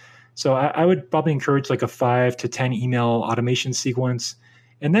things. So I would probably encourage like a 5 to 10 email automation sequence,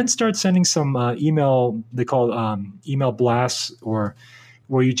 and then start sending some email. They call email blasts, or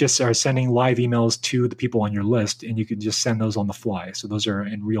where you just are sending live emails to the people on your list, and you can just send those on the fly. So those are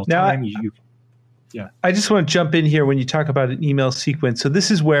in real time. Yeah. I just want to jump in here when you talk about an email sequence. So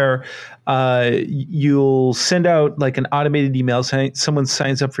this is where you'll send out like an automated email. Someone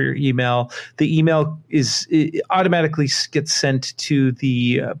signs up for your email. The email it automatically gets sent to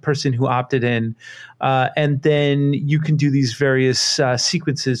the person who opted in. And then you can do these various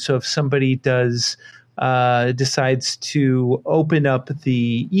sequences. So if somebody decides to open up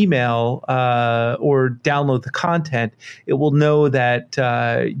the email or download the content, it will know that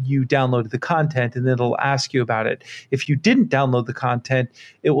you downloaded the content, and then it'll ask you about it. If you didn't download the content,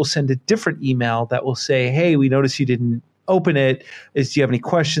 it will send a different email that will say, hey, we noticed you didn't open it. Do you have any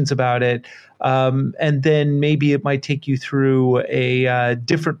questions about it? And then maybe it might take you through a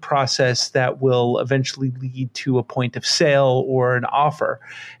different process that will eventually lead to a point of sale or an offer.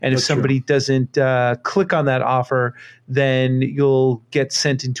 And if somebody doesn't click on that offer, then you'll get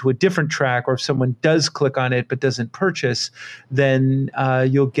sent into a different track. Or if someone does click on it but doesn't purchase, then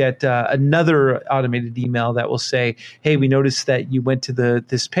you'll get another automated email that will say, hey, we noticed that you went to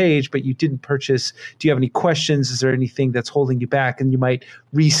this page, but you didn't purchase. Do you have any questions? Is there anything that's holding you back? And you might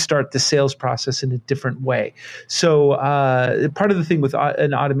restart the sales process in a different way. So part of the thing with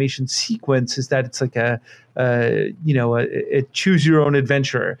an automation sequence is that it's like a choose your own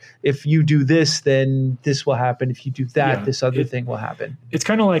adventure. If you do this, then this will happen. If you do that, this other thing will happen. It's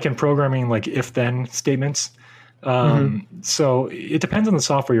kind of like in programming, like if-then statements. So it depends on the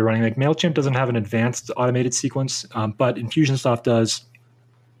software you're running. Like MailChimp doesn't have an advanced automated sequence, but Infusionsoft does,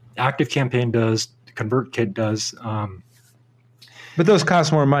 ActiveCampaign does, ConvertKit does. But those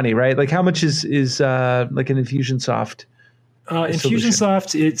cost more money, right? Like how much is like an Infusionsoft?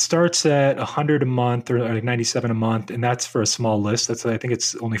 Infusionsoft, it starts at $100 a month or like $97 a month, and that's for a small list. I think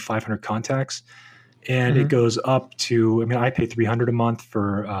it's only 500 contacts, and it goes up to. I mean, I pay $300 a month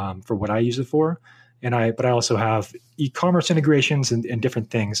for what I use it for, but I also have e-commerce integrations and different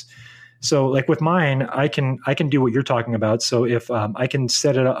things. So, like with mine, I can do what you're talking about. So if I can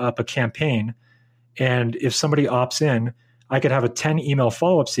set up a campaign, and if somebody opts in, I could have a 10 email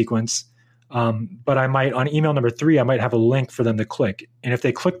follow-up sequence. But I might, on email number 3, I might have a link for them to click. And if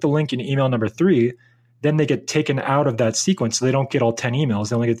they click the link in email number 3, then they get taken out of that sequence. So they don't get all 10 emails.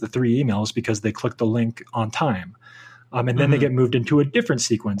 They only get the 3 emails because they clicked the link on time. And then they get moved into a different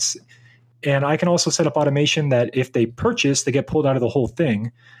sequence. And I can also set up automation that if they purchase, they get pulled out of the whole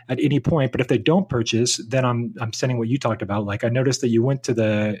thing at any point. But if they don't purchase, then I'm sending what you talked about. Like I noticed you went to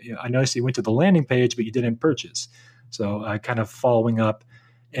the landing page, but you didn't purchase. So kind of following up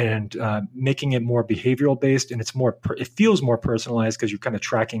and making it more behavioral based, and it feels more personalized because you're kind of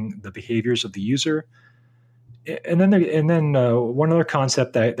tracking the behaviors of the user. And then one other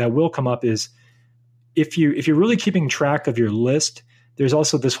concept that will come up is if you're really keeping track of your list, there's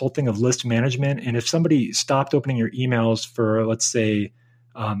also this whole thing of list management. And if somebody stopped opening your emails for, let's say,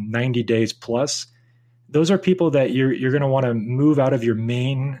 90 days plus, those are people that you're going to want to move out of your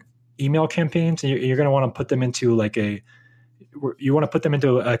main email campaigns, and you're going to want to put them into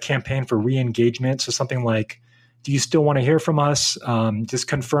a campaign for re-engagement. So something like, do you still want to hear from us? Just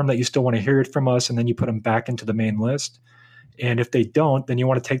confirm that you still want to hear it from us, and then you put them back into the main list. And if they don't, then you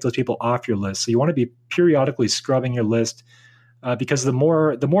want to take those people off your list. So you want to be periodically scrubbing your list because the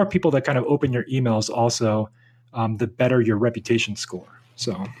more people that kind of open your emails also, the better your reputation score.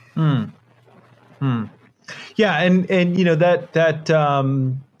 So, yeah, and that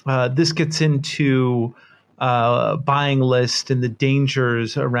this gets into buying list and the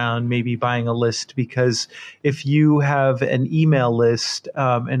dangers around maybe buying a list, because if you have an email list,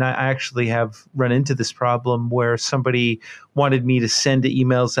 and I actually have run into this problem where somebody wanted me to send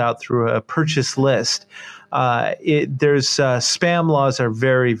emails out through a purchase list. There's spam laws are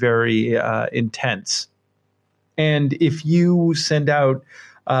very, very intense. And if you send out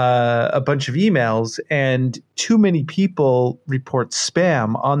a bunch of emails and too many people report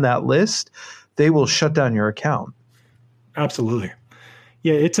spam on that list, they will shut down your account. Absolutely.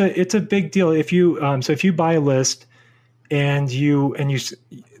 Yeah, it's a big deal. If you if you buy a list and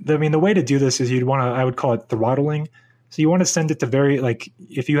the way to do this is I would call it throttling. So you want to send it to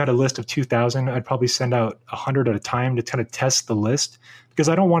if you had a list of 2,000, I'd probably send out 100 at a time to kind of test the list, because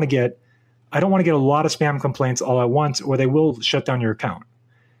I don't want to get a lot of spam complaints all at once, or they will shut down your account.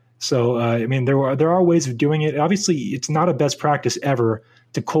 So there are ways of doing it. Obviously, it's not a best practice ever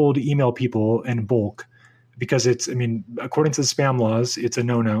to cold email people in bulk, because according to the spam laws, it's a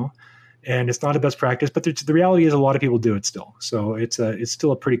no-no, and it's not a best practice. But the reality is a lot of people do it still. So it's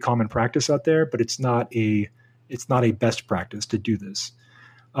still a pretty common practice out there, but it's not a best practice to do this.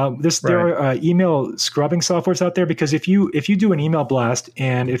 There are email scrubbing softwares out there, because if you do an email blast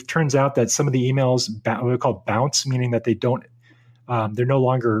and it turns out that some of the emails what we call bounce, meaning that they don't they're no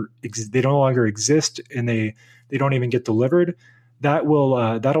longer they no longer exist, and they don't even get delivered.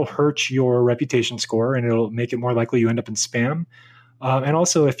 That'll hurt your reputation score, and it'll make it more likely you end up in spam. And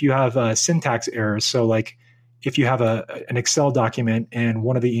also, if you have syntax errors, so like if you have an Excel document and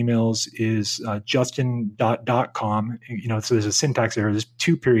one of the emails is justin.com, so there's a syntax error, there's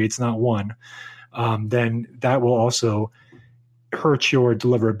 2 periods, not 1, then that will also hurt your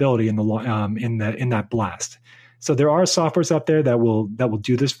deliverability in that blast. So there are softwares out there that will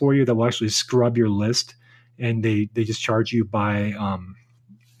do this for you, that will actually scrub your list, and they just charge you by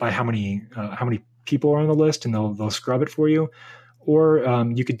how many people are on the list, and they'll scrub it for you. Or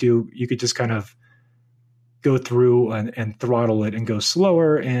you could just kind of go through and throttle it and go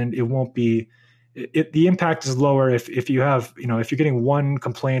slower, and it won't be. The impact is lower if you have, if you're getting 1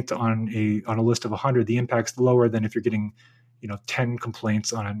 complaint on a list of 100, the impact's lower than if you're getting 10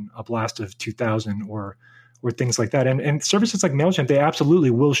 complaints on a blast of 2,000 or things like that. And services like MailChimp, they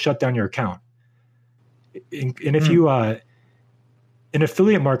absolutely will shut down your account. And if you in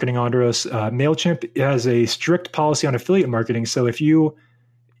affiliate marketing, Andros, MailChimp has a strict policy on affiliate marketing. So a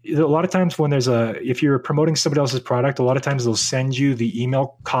lot of times if you're promoting somebody else's product, a lot of times they'll send you the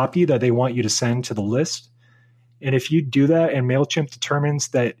email copy that they want you to send to the list. And if you do that and MailChimp determines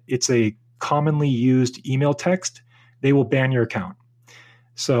that it's a commonly used email text, they will ban your account.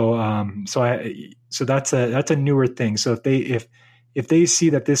 So that's a newer thing. So if they see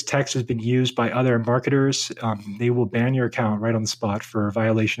that this text has been used by other marketers, they will ban your account right on the spot for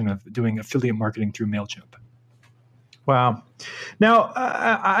violation of doing affiliate marketing through MailChimp. Wow. Now,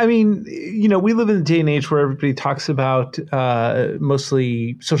 I mean, we live in a day and age where everybody talks about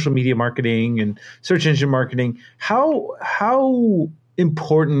mostly social media marketing and search engine marketing. How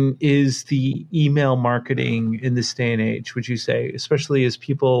important is the email marketing in this day and age, would you say, especially as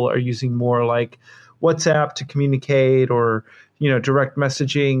people are using more like WhatsApp to communicate, or direct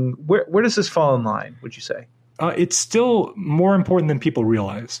messaging? Where does this fall in line, would you say? It's still more important than people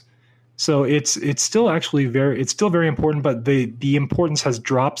realize. So it's still very important, but the importance has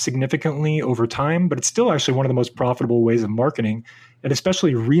dropped significantly over time. But it's still actually one of the most profitable ways of marketing, and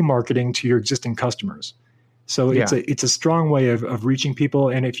especially remarketing to your existing customers. So it's a strong way of reaching people.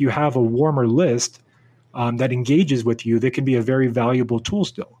 And if you have a warmer list that engages with you, that can be a very valuable tool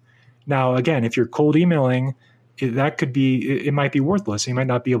still. Now, again, if you're cold emailing, it might be worthless. You might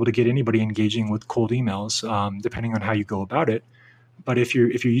not be able to get anybody engaging with cold emails, depending on how you go about it. But if you're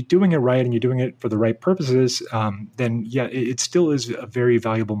doing it right and you're doing it for the right purposes, then it still is a very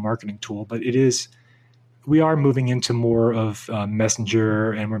valuable marketing tool. But we are moving into more of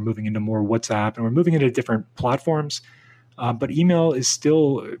Messenger, and we're moving into more WhatsApp, and we're moving into different platforms. But email is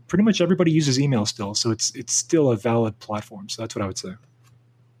still, pretty much everybody uses email still, so it's still a valid platform. So that's what I would say.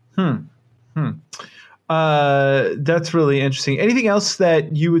 That's really interesting. Anything else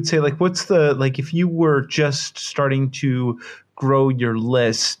that you would say, like if you were just starting to grow your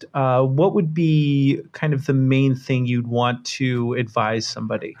list, what would be kind of the main thing you'd want to advise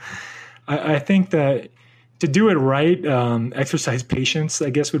somebody? I think that to do it right, exercise patience, I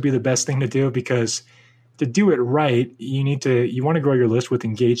guess, would be the best thing to do, because to do it right, you want to grow your list with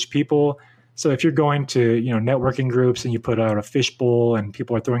engaged people. So if you're going to, networking groups and you put out a fishbowl and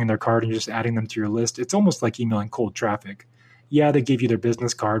people are throwing in their card and you're just adding them to your list, it's almost like emailing cold traffic. Yeah, they gave you their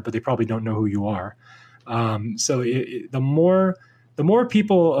business card, but they probably don't know who you are. So the more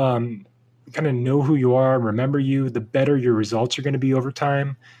people kind of know who you are and remember you, the better your results are going to be over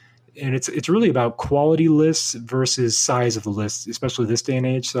time. And it's really about quality lists versus size of the list, especially this day and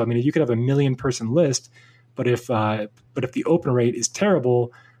age. So I mean, you could have a 1 million person list, but if the open rate is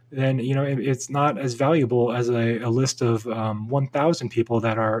terrible, then it's not as valuable as a list of 1,000 people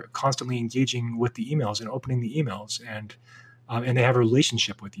that are constantly engaging with the emails and opening the emails, and they have a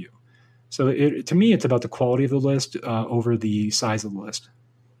relationship with you. So to me, it's about the quality of the list over the size of the list.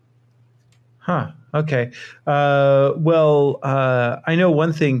 Huh. Okay. I know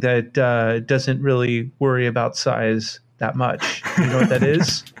one thing that doesn't really worry about size that much. You know what that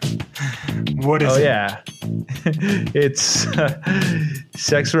is? What is it? Oh, yeah. It's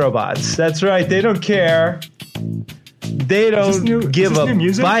sex robots. That's right. They don't care. They don't give a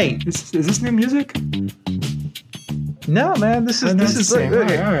bite. Is this new music? No, man. This is like, all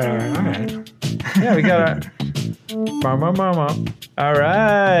right. Yeah, we got our... All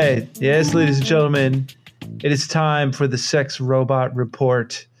right. Yes, ladies and gentlemen, it is time for the Sex Robot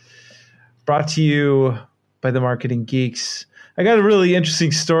Report, brought to you by the Marketing Geeks. I got a really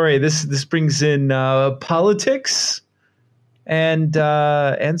interesting story. This brings in politics and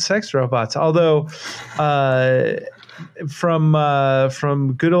sex robots. Although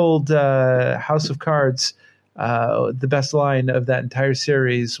from good old House of Cards, the best line of that entire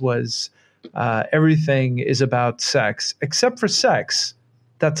series was, everything is about sex, except for sex.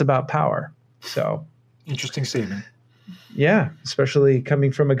 That's about power. So Interesting statement. yeah, especially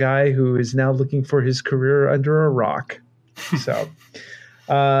coming from a guy who is now looking for his career under a rock. So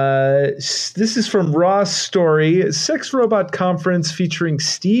this is from Ross Story. Sex Robot Conference featuring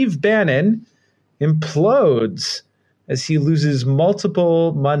Steve Bannon implodes as he loses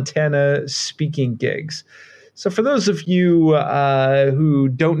multiple Montana speaking gigs. So for those of you who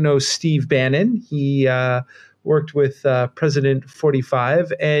don't know Steve Bannon, he worked with President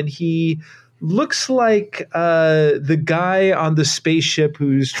 45, and he looks like the guy on the spaceship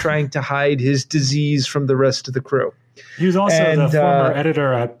who's trying to hide his disease from the rest of the crew. He was also the former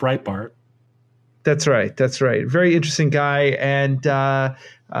editor at Breitbart. That's right. That's right. Very interesting guy. And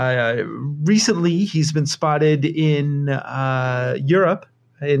recently he's been spotted in Europe,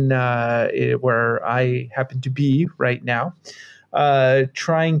 in where I happen to be right now,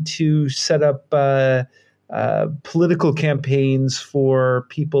 trying to set up political campaigns for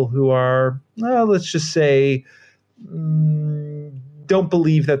people who are, let's just say, don't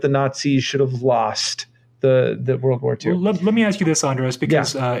believe that the Nazis should have lost the World War II. Well, let me ask you this, Andres,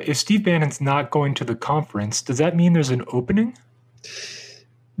 because if Steve Bannon's not going to the conference, does that mean there's an opening?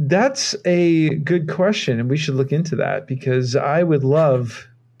 That's a good question, and we should look into that, because I would love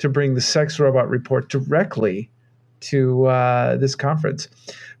to bring the Sex Robot Report directly to this conference.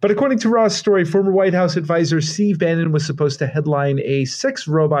 But according to Ross Story, former White House advisor Steve Bannon was supposed to headline a sex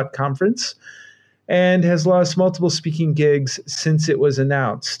robot conference and has lost multiple speaking gigs since it was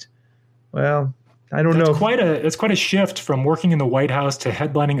announced. Well, I don't know. It's quite a shift from working in the White House to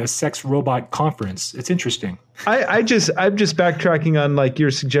headlining a sex robot conference. It's interesting. I'm just backtracking on like your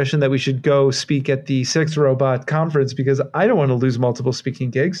suggestion that we should go speak at the sex robot conference, because I don't want to lose multiple speaking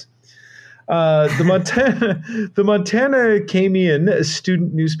gigs. The Montana Camion, a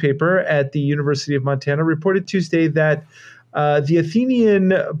student newspaper at the University of Montana, reported Tuesday that the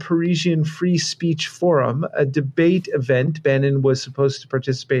Athenian Parisian Free Speech Forum, a debate event Bannon was supposed to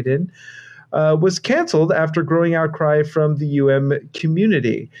participate in, was canceled after growing outcry from the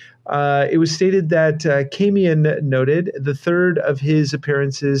community. It was stated that Camion noted the third of his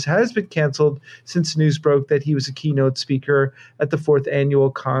appearances has been canceled since news broke that he was a keynote speaker at the 4th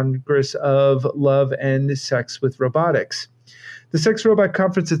Annual Congress of Love and Sex with Robotics. The Sex Robot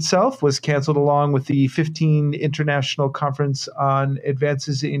Conference itself was canceled along with the 15th International Conference on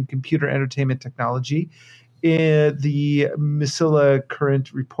Advances in Computer Entertainment Technology, the Missilla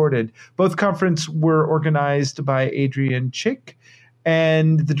Current reported. Both conferences were organized by Adrian Chick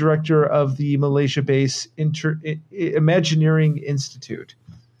and the director of the Malaysia-based Imagineering Institute.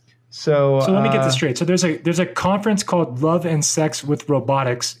 So let me get this straight. So there's a conference called Love and Sex with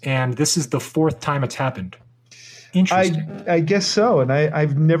Robotics, and this is the 4th time it's happened. Interesting. I guess so, and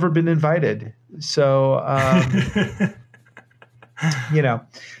I've never been invited. So you know.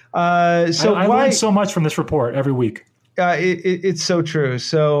 So I learn so much from this report every week. It's so true.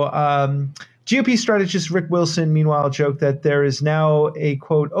 So GOP strategist Rick Wilson, meanwhile, joked that there is now a,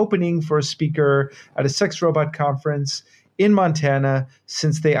 quote, opening for a speaker at a sex robot conference in Montana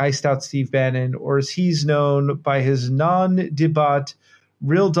since they iced out Steve Bannon, or as he's known by his non-debat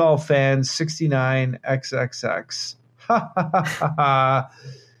Real Doll fan 69XXX. Ha ha ha ha.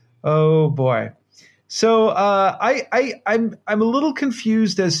 Oh boy. So I'm a little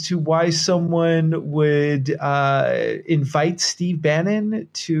confused as to why someone would invite Steve Bannon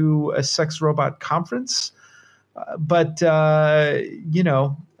to a sex robot conference, but you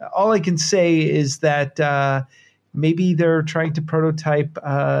know, all I can say is that maybe they're trying to prototype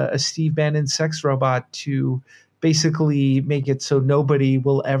a Steve Bannon sex robot to basically make it so nobody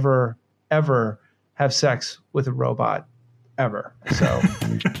will ever have sex with a robot. Ever. So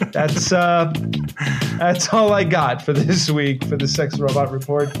that's all I got for this week for the Sex Robot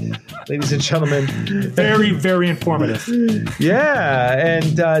Report, ladies and gentlemen. Very, very informative. Yeah,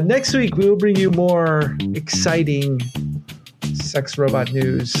 and next week we will bring you more exciting sex robot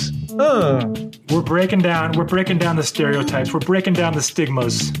news. We're breaking down the stereotypes. We're breaking down the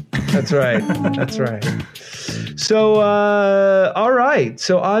stigmas. That's right. That's right. So, all right.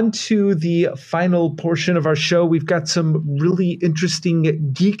 So on to the final portion of our show. We've got some really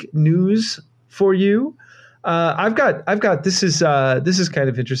interesting geek news for you. I've got this is kind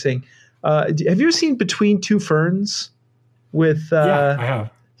of interesting. Have you ever seen Between Two Ferns with yeah, I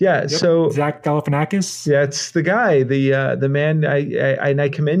have. Yeah, yep. So Zach Galifianakis. Yeah, it's the guy, the man. I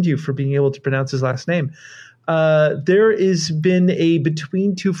commend you for being able to pronounce his last name. There has been a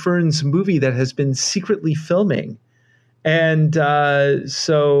Between Two Ferns movie that has been secretly filming, And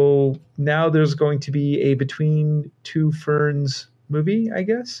so now there's going to be a Between Two Ferns movie, I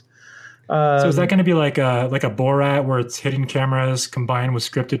guess. So is that going to be like a Borat where it's hidden cameras combined with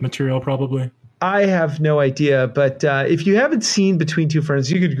scripted material, probably? I have no idea, but if you haven't seen Between Two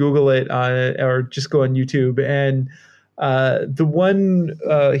Ferns, you could Google it or just go on YouTube. And the one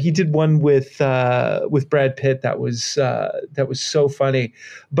he did one with Brad Pitt that was so funny.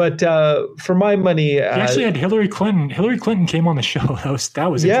 But for my money, he actually had Hillary Clinton. Hillary Clinton came on the show.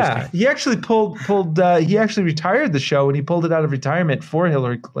 That was yeah. interesting. He actually pulled. He actually retired the show, and he pulled it out of retirement for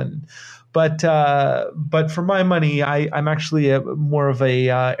Hillary Clinton. But for my money, I'm actually more of a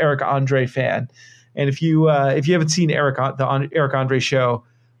Eric Andre fan. And if you haven't seen the Eric Andre show,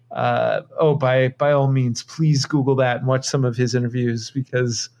 by all means, please Google that and watch some of his interviews,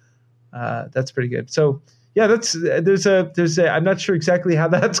 because that's pretty good. So yeah, there's a I'm not sure exactly how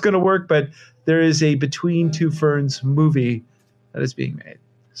that's going to work, but there is a Between Two Ferns movie that is being made.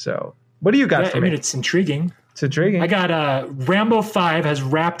 So what do you got for me? I mean, it's intriguing. It's intriguing. I got Rambo 5 has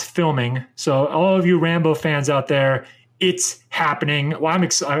wrapped filming. So all of you Rambo fans out there, it's happening. Well,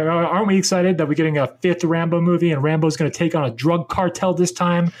 aren't we excited that we're getting a 5th Rambo movie, and Rambo's going to take on a drug cartel this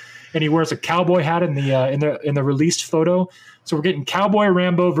time, and he wears a cowboy hat in the released photo. So we're getting Cowboy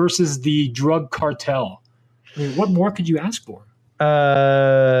Rambo versus the drug cartel. I mean, what more could you ask for?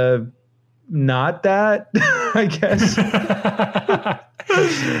 Not that, I guess.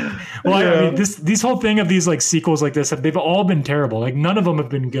 Well, I mean, this whole thing of these like sequels like this, they've all been terrible. Like none of them have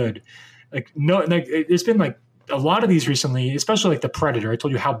been good. There's been like a lot of these recently, especially like The Predator. I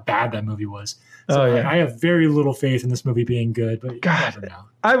told you how bad that movie was. So I have very little faith in this movie being good, but God, never know.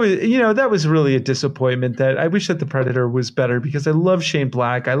 that was really a disappointment. That I wish that The Predator was better, because I love Shane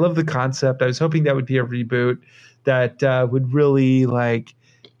Black. I love the concept. I was hoping that would be a reboot that would really like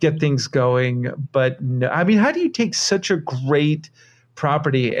get things going. But no, I mean, how do you take such a great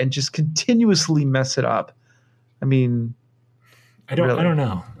property and just continuously mess it up? I mean, I don't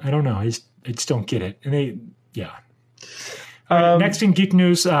know. I just don't get it. And All right, next in geek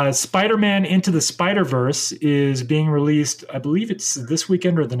news, Spider-Man Into the Spider-Verse is being released. I believe it's this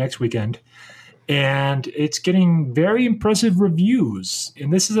weekend or the next weekend. And it's getting very impressive reviews.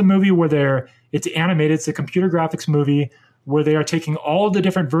 And this is a movie where it's animated. It's a computer graphics movie where they are taking all the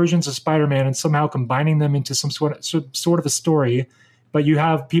different versions of Spider-Man and somehow combining them into some sort of a story. But you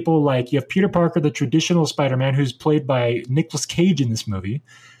have people like, you have Peter Parker, the traditional Spider-Man, who's played by Nicolas Cage in this movie.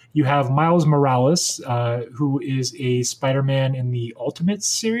 You have Miles Morales, who is a Spider-Man in the Ultimate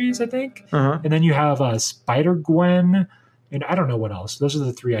series, I think. Uh-huh. And then you have Spider-Gwen, and I don't know what else. Those are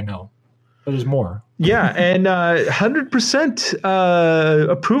the 3 I know. But there's more. Yeah, and 100%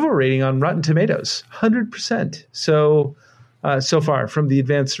 approval rating on Rotten Tomatoes. 100%. So far from the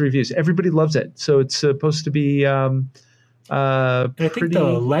advanced reviews, everybody loves it. So it's supposed to be. I think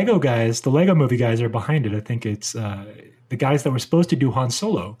the Lego Movie guys are behind it. I think it's the guys that were supposed to do Han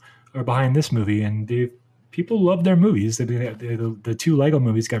Solo are behind this movie, and people love their movies. The 2 Lego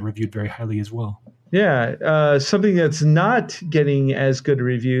movies got reviewed very highly as well. Yeah, something that's not getting as good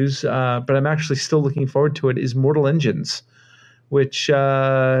reviews, but I'm actually still looking forward to it, is Mortal Engines, which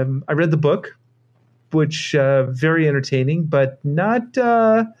I read the book, which very entertaining, but not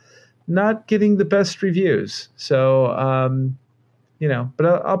getting the best reviews. So, but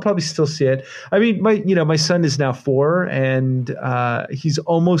I'll probably still see it. I mean, my son is now 4, and he's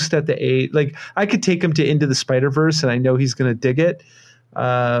almost at the age. Like, I could take him to Into the Spider-Verse, and I know he's going to dig it.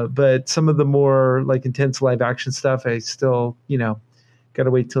 But some of the more like intense live action stuff, I still, got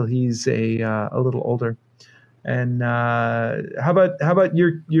to wait till he's a little older. And how about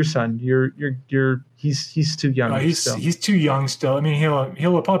your son? He's too young. He's too young still. I mean,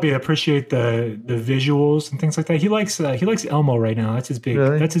 he'll probably appreciate the visuals and things like that. He likes Elmo right now. That's his big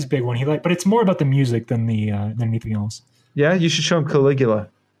one. But it's more about the music than anything else. Yeah, you should show him Caligula.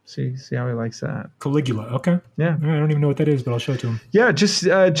 See how he likes that. Caligula, okay. Yeah, I don't even know what that is, but I'll show it to him. Yeah, just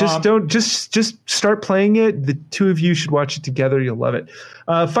start playing it. The 2 of you should watch it together. You'll love it.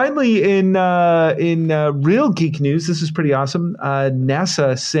 Finally, in real geek news, this is pretty awesome.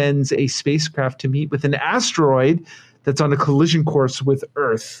 NASA sends a spacecraft to meet with an asteroid that's on a collision course with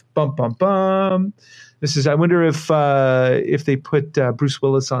Earth. Bum bum bum. I wonder if they put Bruce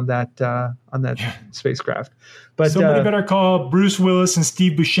Willis on that spacecraft. But somebody better call Bruce Willis and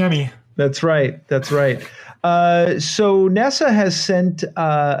Steve Buscemi. That's right. So NASA has sent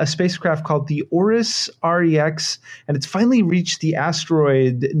a spacecraft called the ORIS REX, and it's finally reached the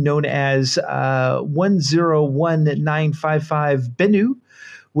asteroid known as 101955 Bennu,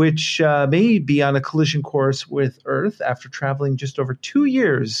 which may be on a collision course with Earth after traveling just over 2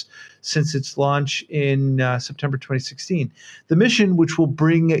 years since its launch in September 2016. The mission, which will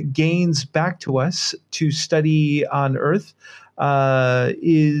bring gains back to us to study on Earth,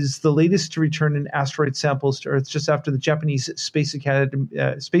 is the latest to return an asteroid samples to Earth just after the Japanese Space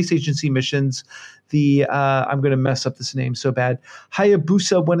Agency missions. I'm going to mess up this name so bad.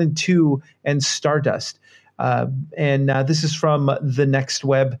 Hayabusa 1 and 2 and Stardust. This is from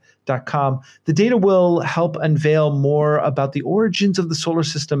thenextweb.com. The data will help unveil more about the origins of the solar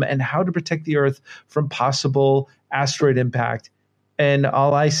system and how to protect the Earth from possible asteroid impact. And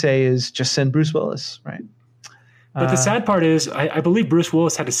all I say is just send Bruce Willis, right? But the sad part is, I believe Bruce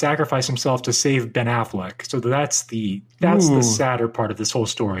Willis had to sacrifice himself to save Ben Affleck. So that's the sadder part of this whole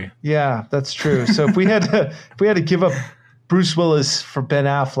story. Yeah, that's true. So if we had to give up Bruce Willis for Ben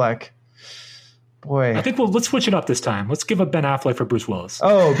Affleck, boy, I think let's switch it up this time. Let's give up Ben Affleck for Bruce Willis.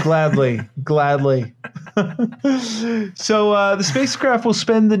 Oh, gladly. So the spacecraft will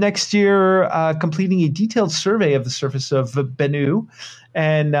spend the next year completing a detailed survey of the surface of Bennu.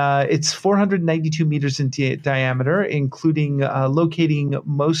 And it's 492 meters in diameter, including locating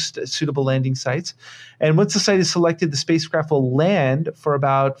most suitable landing sites. And once the site is selected, the spacecraft will land for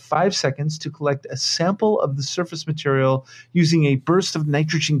about 5 seconds to collect a sample of the surface material using a burst of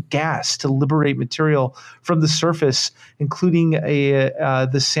nitrogen gas to liberate material from the surface, including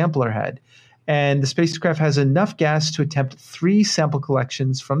the sampler head. And the spacecraft has enough gas to attempt 3 sample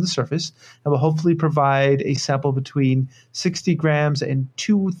collections from the surface and will hopefully provide a sample between 60 grams and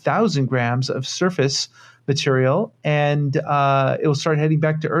 2,000 grams of surface material. And it will start heading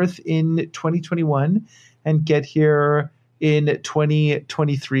back to Earth in 2021 and get here in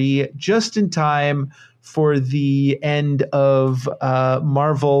 2023, just in time for the end of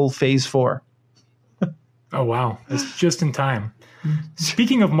Marvel Phase 4. Oh, wow. It's just in time.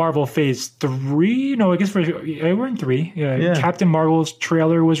 Speaking of Marvel Phase 3, no, I guess we're in 3. Yeah. Captain Marvel's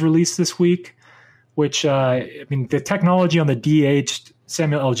trailer was released this week, which, the technology on the de-aged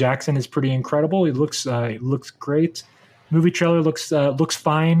Samuel L. Jackson is pretty incredible. It looks great. Movie trailer looks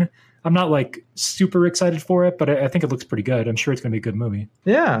fine. I'm not like super excited for it, but I think it looks pretty good. I'm sure it's going to be a good movie.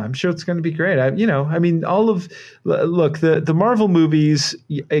 Yeah, I'm sure it's going to be great. The Marvel movies,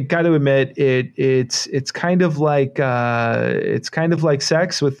 I got to admit, it's kind of like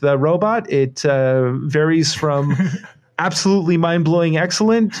sex with the robot. It varies from absolutely mind-blowing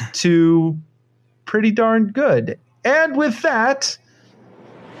excellent to pretty darn good. And with that,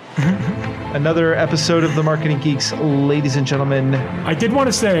 another episode of the Marketing Geeks, ladies and gentlemen. I did want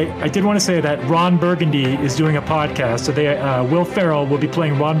to say that Ron Burgundy is doing a podcast. So Will Ferrell will be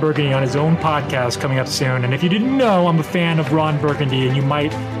playing Ron Burgundy on his own podcast coming up soon. And if you didn't know, I'm a fan of Ron Burgundy, and you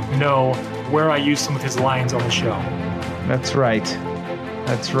might know where I use some of his lines on the show. That's right.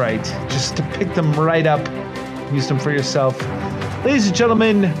 Just to pick them right up, use them for yourself. Ladies and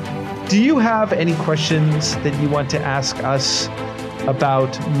gentlemen, do you have any questions that you want to ask us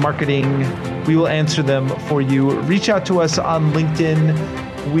about marketing? We will answer them for you. Reach out to us on LinkedIn.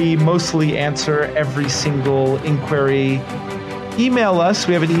 We mostly answer every single inquiry. Email us.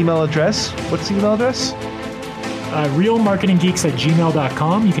 We have an email address. What's the email address?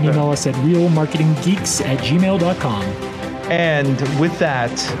 realmarketinggeeks@gmail.com. You can email us at realmarketinggeeks@gmail.com. And with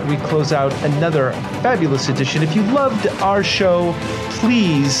that, we close out another fabulous edition. If you loved our show,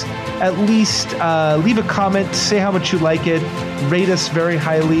 please at least leave a comment, say how much you like it, rate us very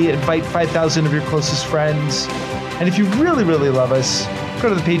highly, invite 5,000 of your closest friends. And if you really, really love us, go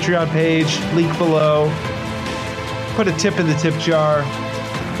to the Patreon page, link below, put a tip in the tip jar.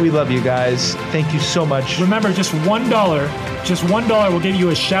 We love you guys. Thank you so much. Remember, just $1 will get you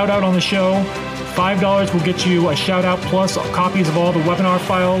a shout out on the show. $5 will get you a shout out plus copies of all the webinar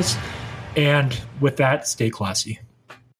files. And with that, stay classy.